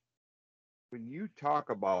large, when you talk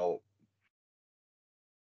about,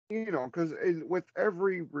 you know, because with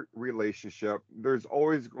every relationship, there's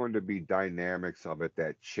always going to be dynamics of it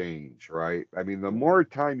that change, right? I mean, the Hmm. more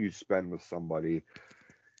time you spend with somebody,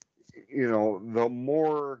 you know, the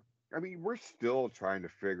more. I mean, we're still trying to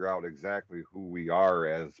figure out exactly who we are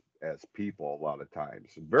as people. A lot of times,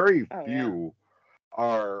 very Oh yeah. few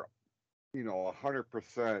are, you know,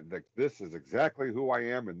 100% like this is exactly who I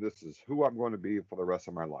am and this is who I'm going to be for the rest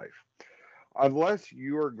of my life. Unless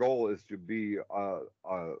your goal is to be a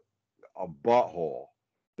a butthole.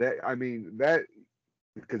 That I mean that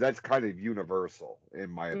because that's kind of universal in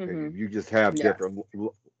my Hmm. opinion. You just have Yes. different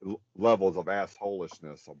levels of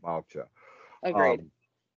assholishness about you. Agreed. Um,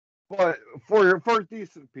 but for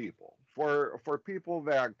decent people, for people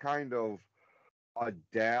that kind of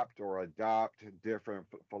adapt or adopt different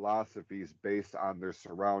philosophies based on their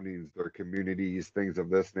surroundings, their communities, things of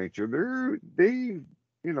this nature, they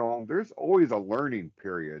you know, there's always a learning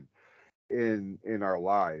period in our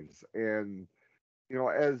lives, and you know,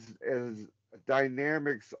 as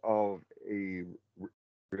dynamics of a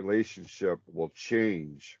relationship will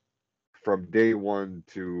change from day one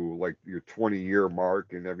to like your 20-year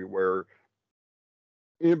mark and everywhere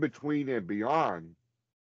in between and beyond,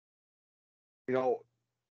 you know,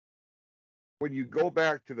 when you go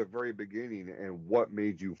back to the very beginning and what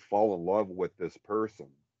made you fall in love with this person,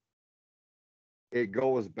 it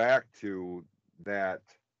goes back to that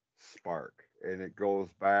spark, and it goes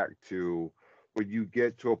back to when you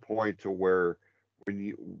get to a point to where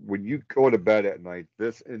when you go to bed at night,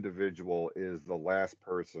 this individual is the last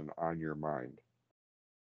person on your mind.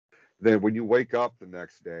 Then when you wake up the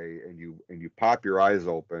next day and you pop your eyes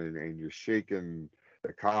open and you're shaking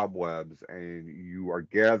the cobwebs and you are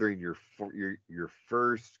gathering your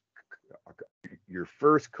first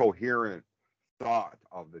coherent thought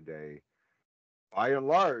of the day, by and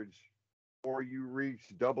large, before you reach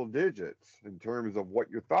double digits in terms of what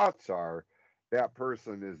your thoughts are, that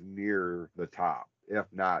person is near the top, if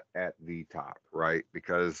not at the top, right?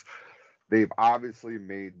 Because they've obviously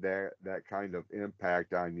made that kind of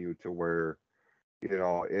impact on you to where, you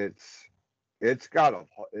know, it's got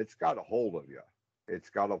a hold of you. It's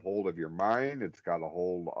got a hold of your mind, it's got a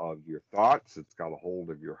hold of your thoughts, it's got a hold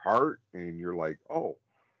of your heart, and you're like, oh,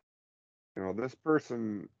 you know, this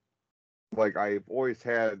person, like I've always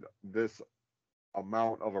had this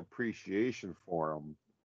amount of appreciation for them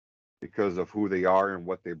because of who they are and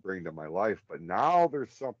what they bring to my life. But now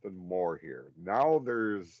there's something more here. Now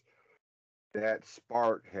there's that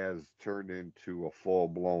spark has turned into a full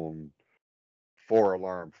blown 4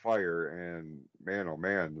 alarm fire, and man, oh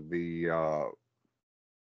man, the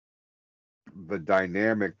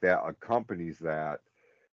dynamic that accompanies that,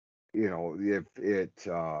 you know, if it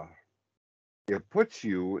puts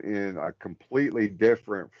you in a completely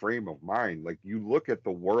different frame of mind. Like you look at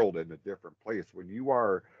the world in a different place when you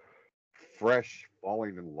are fresh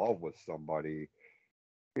falling in love with somebody.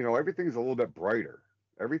 You know, everything's a little bit brighter,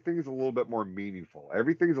 everything's a little bit more meaningful,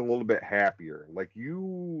 everything's a little bit happier. Like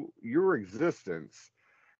your existence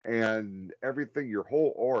and everything, your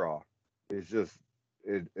whole aura is just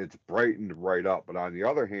it's brightened right up. But on the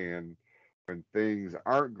other hand, when things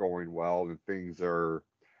aren't going well and things are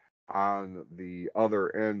on the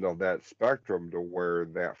other end of that spectrum to where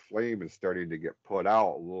that flame is starting to get put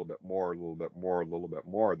out a little bit more, a little bit more, a little bit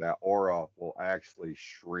more, that aura will actually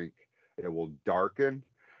shrink. It will darken.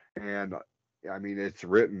 And I mean, it's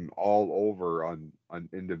written all over on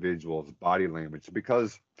individuals' body language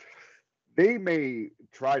because they may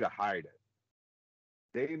try to hide it.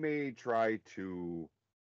 They may try to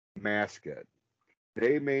mask it.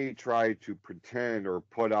 They may try to pretend or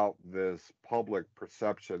put out this public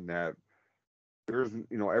perception that there's,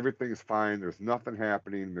 everything's fine, there's nothing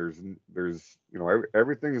happening, there's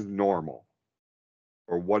everything is normal,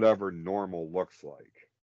 or whatever normal looks like.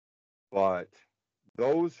 But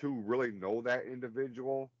those who really know that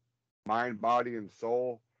individual, mind, body, and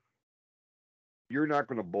soul, you're not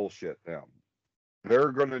going to bullshit them.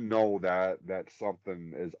 They're going to know that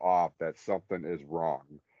something is off, that something is wrong.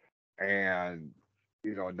 And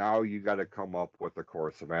now you got to come up with a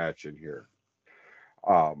course of action here.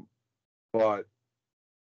 But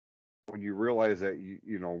when you realize that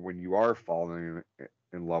when you are falling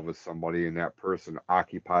in love with somebody and that person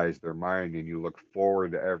occupies their mind, and you look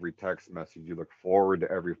forward to every text message, you look forward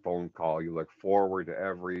to every phone call, you look forward to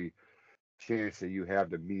every chance that you have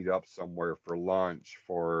to meet up somewhere for lunch,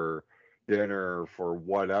 for dinner, for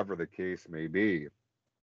whatever the case may be,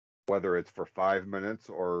 whether it's for 5 minutes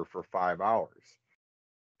or for 5 hours,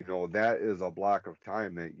 that is a block of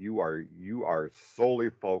time that you are solely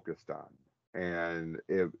focused on. And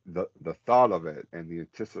the thought of it and the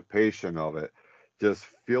anticipation of it just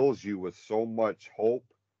fills you with so much hope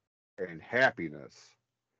and happiness.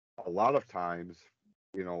 A lot of times,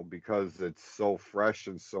 because it's so fresh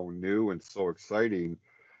and so new and so exciting,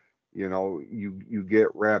 you get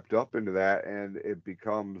wrapped up into that, and it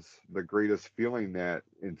becomes the greatest feeling that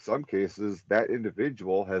in some cases that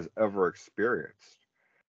individual has ever experienced.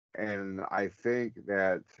 And I think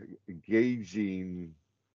that gauging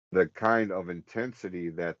the kind of intensity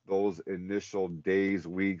that those initial days,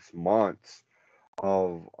 weeks, months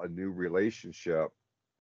of a new relationship,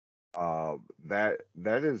 that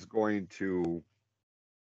is going to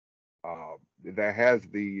that has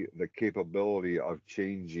the capability of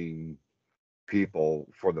changing people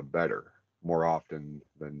for the better more often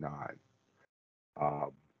than not. Uh,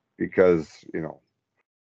 because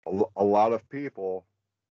a lot of people,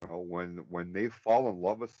 when they fall in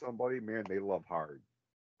love with somebody, man, they love hard,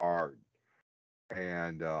 hard.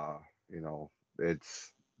 And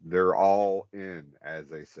it's they're all in, as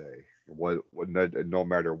they say. No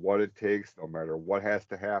matter what it takes, no matter what has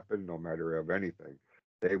to happen, no matter of anything,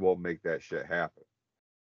 they will make that shit happen.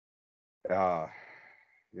 uh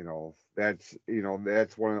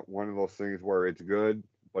that's one of those things where it's good,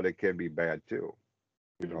 but it can be bad too,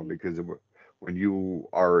 Mm. because when you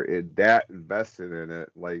are that invested in it,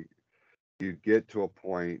 like, you get to a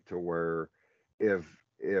point to where if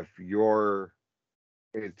your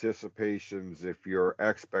anticipations, if your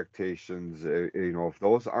expectations, if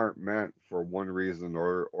those aren't meant for one reason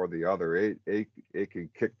or the other, it can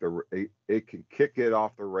it can kick it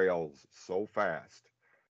off the rails so fast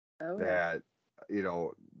Oh yeah. that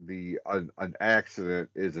the an accident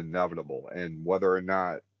is inevitable, and whether or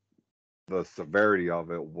not the severity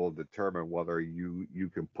of it will determine whether you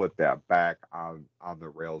can put that back on the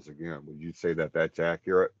rails again. Would you say that that's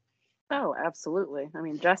accurate? Oh, absolutely. I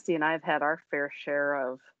mean, Jesse and I have had our fair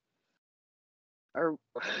share of or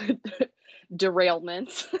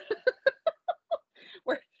derailments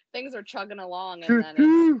where things are chugging along and then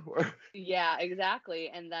it's yeah,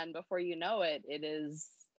 exactly. And then before you know it, it is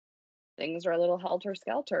things are a little helter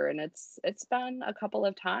skelter. And it's been a couple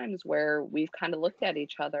of times where we've kind of looked at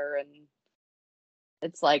each other and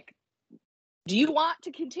it's like, do you want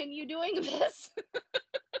to continue doing this?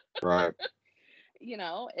 Right.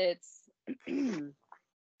 It's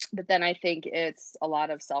but then I think it's a lot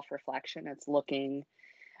of self-reflection. It's looking,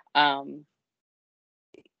 um,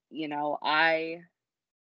 I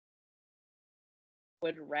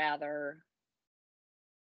would rather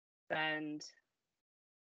spend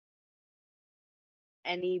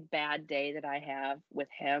any bad day that I have with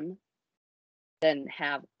him than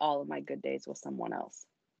have all of my good days with someone else.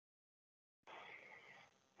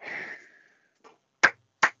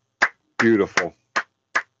 Beautiful.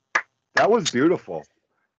 That was beautiful.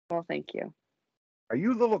 Well, thank you. Are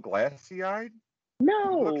you a little glassy eyed? You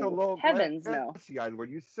look a No, little heavens, no. glassy eyed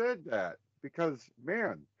when you said that, because,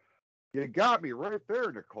 man, you got me right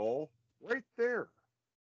there, Nicole. Right there.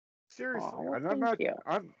 Oh, Seriously. well, And I'm thank not you.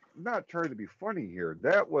 I'm not trying to be funny here.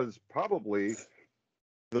 That was probably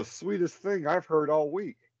the sweetest thing I've heard all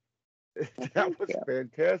week. That was you.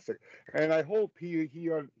 fantastic, and I hope he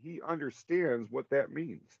understands what that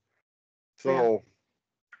means. Yeah. So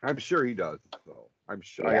I'm sure he does. So I'm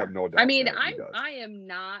sure I Yeah. have no I doubt mean, that he does. I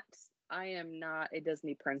am not a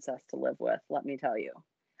Disney princess to live with, let me tell you.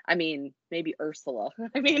 I mean, maybe Ursula.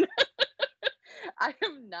 I mean, I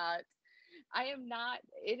am not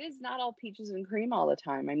it is not all peaches and cream all the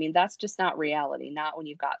time. I mean, that's just not reality. Not when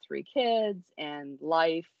you've got 3 kids and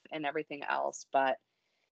life and everything else, but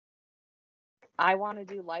I want to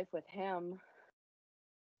do life with him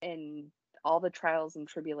and all the trials and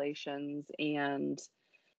tribulations and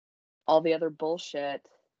all the other bullshit.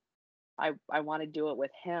 I want to do it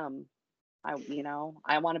with him. I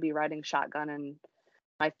want to be riding shotgun and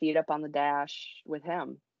my feet up on the dash with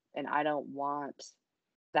him, and I don't want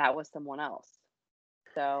that with someone else.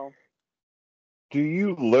 So Do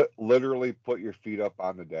you literally put your feet up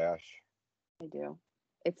on the dash? I do.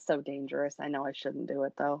 It's so dangerous. I know I shouldn't do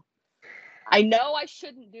it though. I know I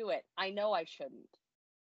shouldn't do it. I know I shouldn't.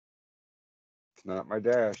 It's not my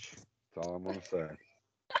dash. That's all I'm gonna say.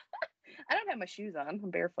 I don't have my shoes on. I'm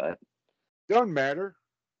barefoot. Doesn't matter.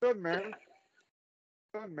 Doesn't matter.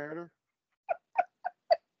 Doesn't matter.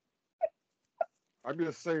 I'm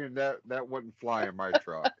just saying that wouldn't fly in my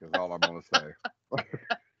truck. Is all I'm gonna say.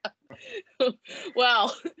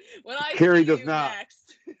 Well, when I Carrie see does you not.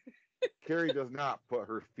 next. Carrie does not put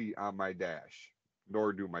her feet on my dash.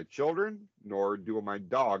 Nor do my children. Nor do my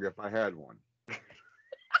dog if I had one.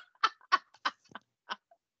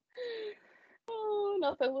 Oh,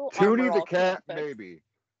 nothing. Little Toonie armor the all can't cat, fix. maybe.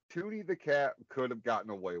 Toonie the cat could have gotten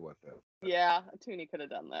away with it. Yeah, Toonie could have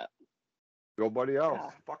done that. Nobody else.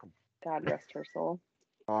 God, Fuck them. God rest her soul.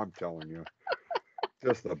 I'm telling you.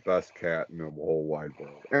 Just the best cat in the whole wide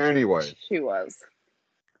world. Anyway, She was.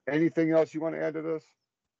 anything else you want to add to this?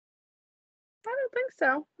 I don't think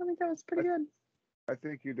so. I think that was pretty good. I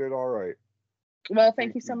think you did all right. Well,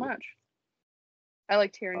 thank you so much. I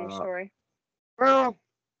liked hearing your Uh, story. Well,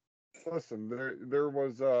 listen, there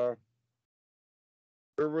was a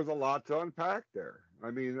lot to unpack there. I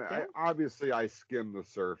mean, Yeah. obviously I skimmed the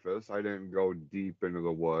surface. I didn't go deep into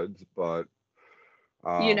the woods, but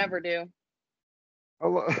You never do. a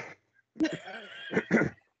lo-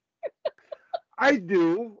 I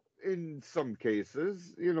do in some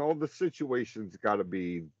cases. You know, the situation's got to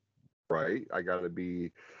be right. I got to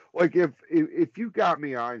be like if you got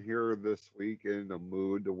me on here this week in a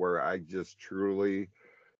mood to where I just truly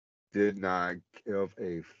did not give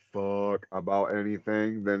a fuck about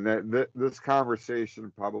anything, then this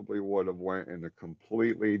conversation probably would have went in a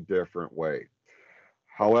completely different way.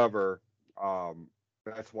 However,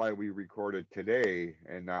 that's why we recorded today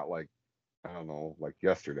and not like I don't know, like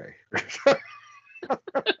yesterday.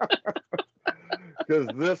 Because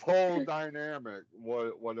this whole dynamic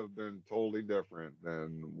would have been totally different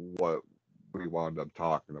than what we wound up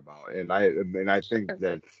talking about, and I think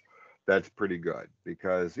Sure. that's pretty good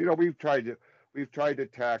because we've tried to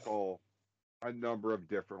tackle a number of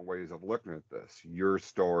different ways of looking at this. Your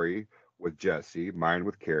story with Jesse, mine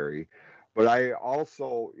with Carrie, but I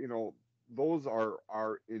also those are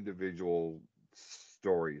our individual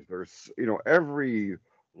stories. There's every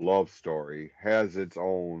love story has its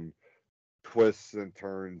own twists and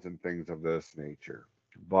turns and things of this nature.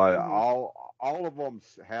 But Mm-hmm. all of them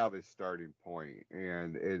have a starting point,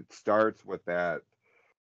 and it starts with that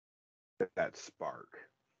spark.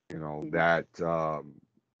 Mm-hmm.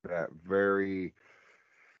 That very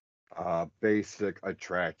basic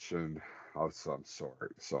attraction of some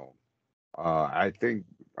sort. So I think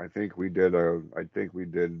we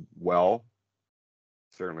did well.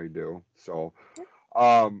 Certainly do. So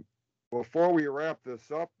um, before we wrap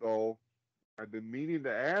this up, though, I've been meaning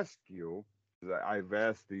to ask you. I've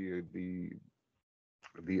asked the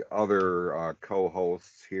other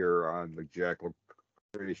co-hosts here on the Jackal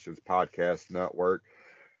Creations Podcast Network.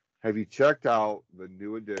 Have you checked out the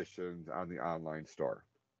new additions on the online store?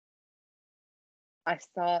 I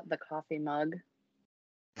saw the coffee mug,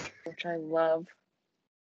 which I love.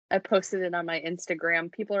 I posted it on my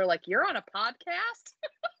Instagram. People are like, "You're on a podcast?"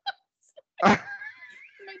 My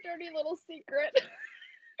dirty little secret.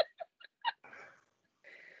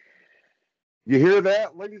 You hear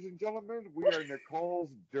that, ladies and gentlemen? We are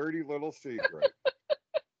Nicole's dirty little secret.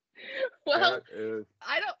 Well, That is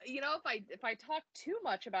I don't, if I talk too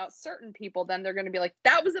much about certain people, then they're going to be like,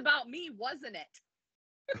 "That was about me, wasn't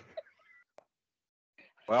it?"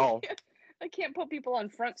 well. I can't put people on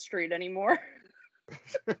Front Street anymore.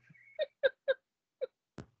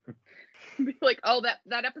 Be like, "Oh,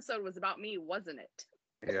 that episode was about me, wasn't it?"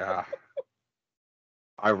 Yeah.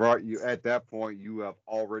 I brought you at that point. You have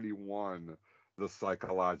already won the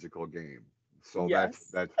psychological game. So Yes.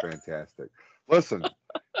 that's fantastic. Listen,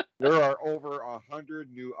 there are over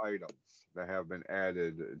 100 new items that have been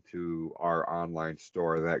added to our online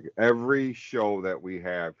store. That every show that we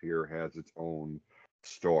have here has its own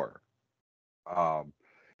store. Um,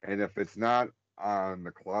 and if it's not on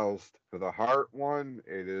the Close to the Heart one,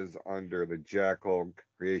 it is under the Jackal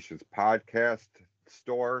Creations podcast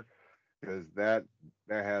store because that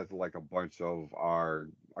has like a bunch of our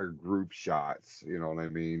group shots. You know what I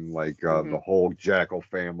mean? Like Hmm. the whole Jackal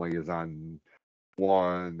family is on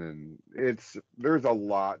one, and there's a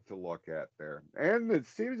lot to look at there, and it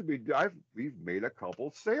seems to be we've made a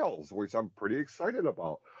couple sales, which I'm pretty excited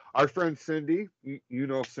about. Our friend Cindy, you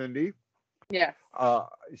know Cindy, Yes. uh,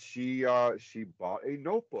 she bought a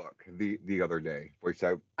notebook the other day, which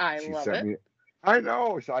I she love sent it. me. I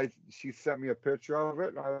know, she sent me a picture of it,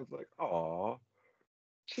 and I was like, oh,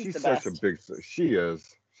 She's she's the such a best. big.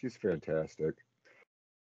 She's fantastic.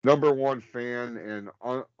 Number one fan and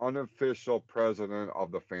unofficial president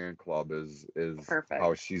of the fan club is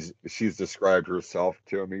how Perfect. she's described herself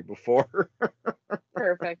to me before.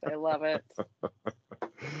 Perfect. I love it.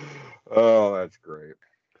 Oh, that's great.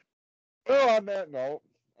 Well, on that note,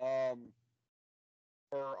 um,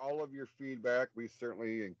 for all of your feedback, we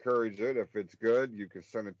certainly encourage it. If it's good, you can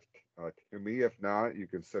send it to me. If not, you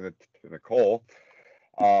can send it to Nicole.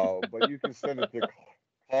 But you can send it to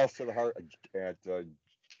Close to the Heart at uh,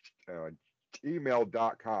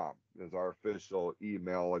 gmail.com is our official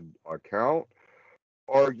email account,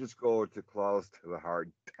 or just go to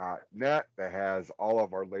closetotheheart.net that has all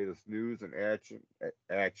of our latest news and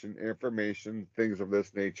action information, things of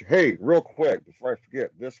this nature. Hey, real quick before I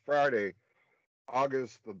forget, this Friday,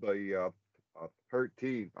 August the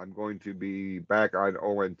 13th, I'm going to be back on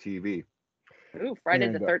ONTV. Ooh, Friday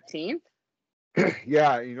the And 13th.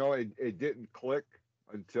 yeah, it didn't click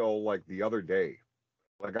until like the other day.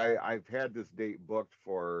 Like I've had this date booked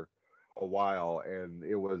for a while, and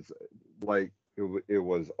it was like it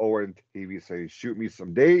was Owen TV saying shoot me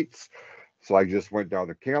some dates. So I just went down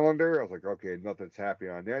the calendar. I was like, okay, nothing's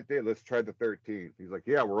happening on that day. Let's try the 13th. He's like,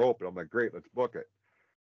 yeah, we're open. I'm like, great, let's book it.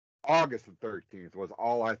 August the 13th was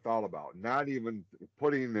all I thought about. Not even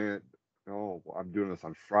putting it. Oh, I'm doing this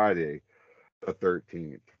on Friday the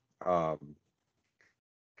 13th. Um,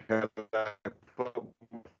 had I put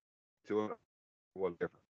to it was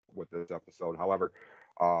different with this episode. However,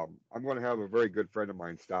 I'm going to have a very good friend of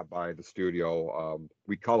mine stop by the studio.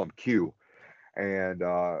 We call him Q, and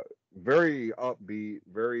very upbeat,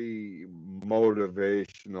 very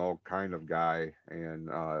motivational kind of guy, and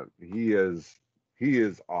he is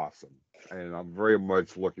awesome, and I'm very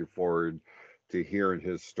much looking forward to hearing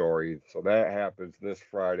his story. So that happens this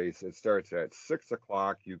Friday. So it starts at 6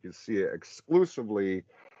 o'clock. You can see it exclusively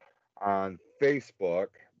on Facebook.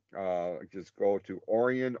 Just go to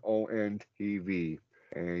Orion ONTV,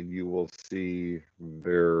 and you will see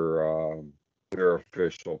their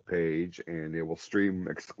official page, and it will stream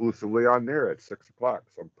exclusively on there at 6 o'clock.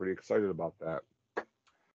 So I'm pretty excited about that.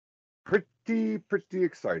 Pretty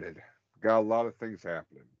excited. Got a lot of things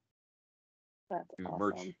happening. That's New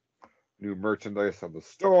awesome. new merchandise on the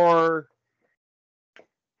store.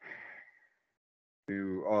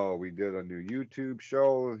 We did a new YouTube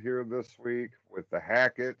show here this week with the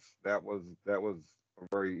Hacketts. That was a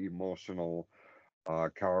very emotional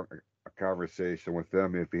conversation with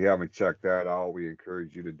them. If you haven't checked that out, we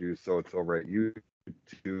encourage you to do so. It's over at youtube.com.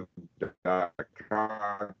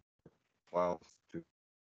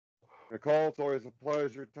 Nicole, it's always a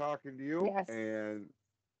pleasure talking to you. Yes. And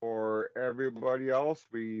for everybody else,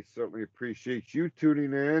 we certainly appreciate you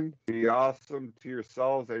tuning in. Be awesome to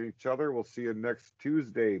yourselves and each other. We'll see you next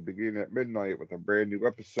Tuesday, beginning at midnight, with a brand new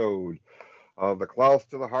episode of the Close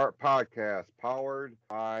to the Heart podcast, powered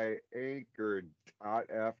by Anchor.fm.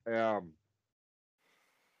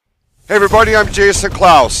 Hey everybody, I'm Jason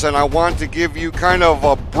Klaus, and I want to give you kind of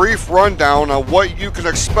a brief rundown on what you can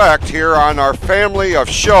expect here on our family of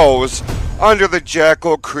shows under the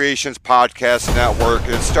Jackal Creations Podcast Network.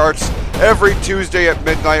 It starts every Tuesday at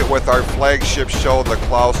midnight with our flagship show, the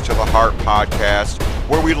Klaus to the Heart podcast,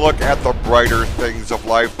 where we look at the brighter things of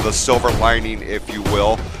life, the silver lining, if you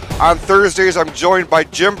will. On Thursdays, I'm joined by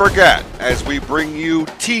Jim Burgett as we bring you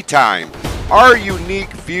Tea Time, our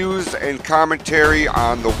unique views and commentary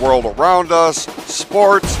on the world around us,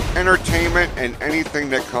 sports, entertainment, and anything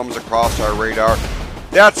that comes across our radar.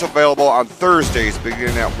 That's available on Thursdays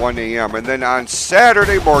beginning at 1 a.m. And then on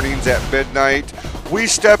Saturday mornings at midnight, we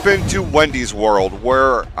step into Wendy's world,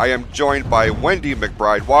 where I am joined by Wendy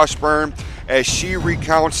McBride Washburn as she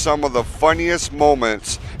recounts some of the funniest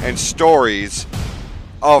moments and stories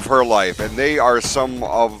of her life. And they are some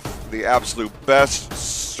of the absolute best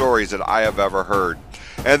stories that I have ever heard.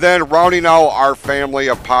 And then rounding out our family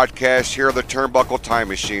of podcasts here, the Turnbuckle Time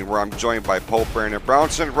Machine, where I'm joined by Pope Brandon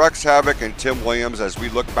Brownson, Rex Havoc, and Tim Williams as we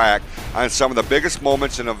look back on some of the biggest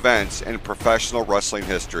moments and events in professional wrestling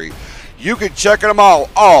history. You can check them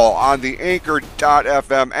out all on the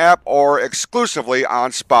Anchor.fm app or exclusively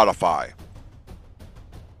on Spotify.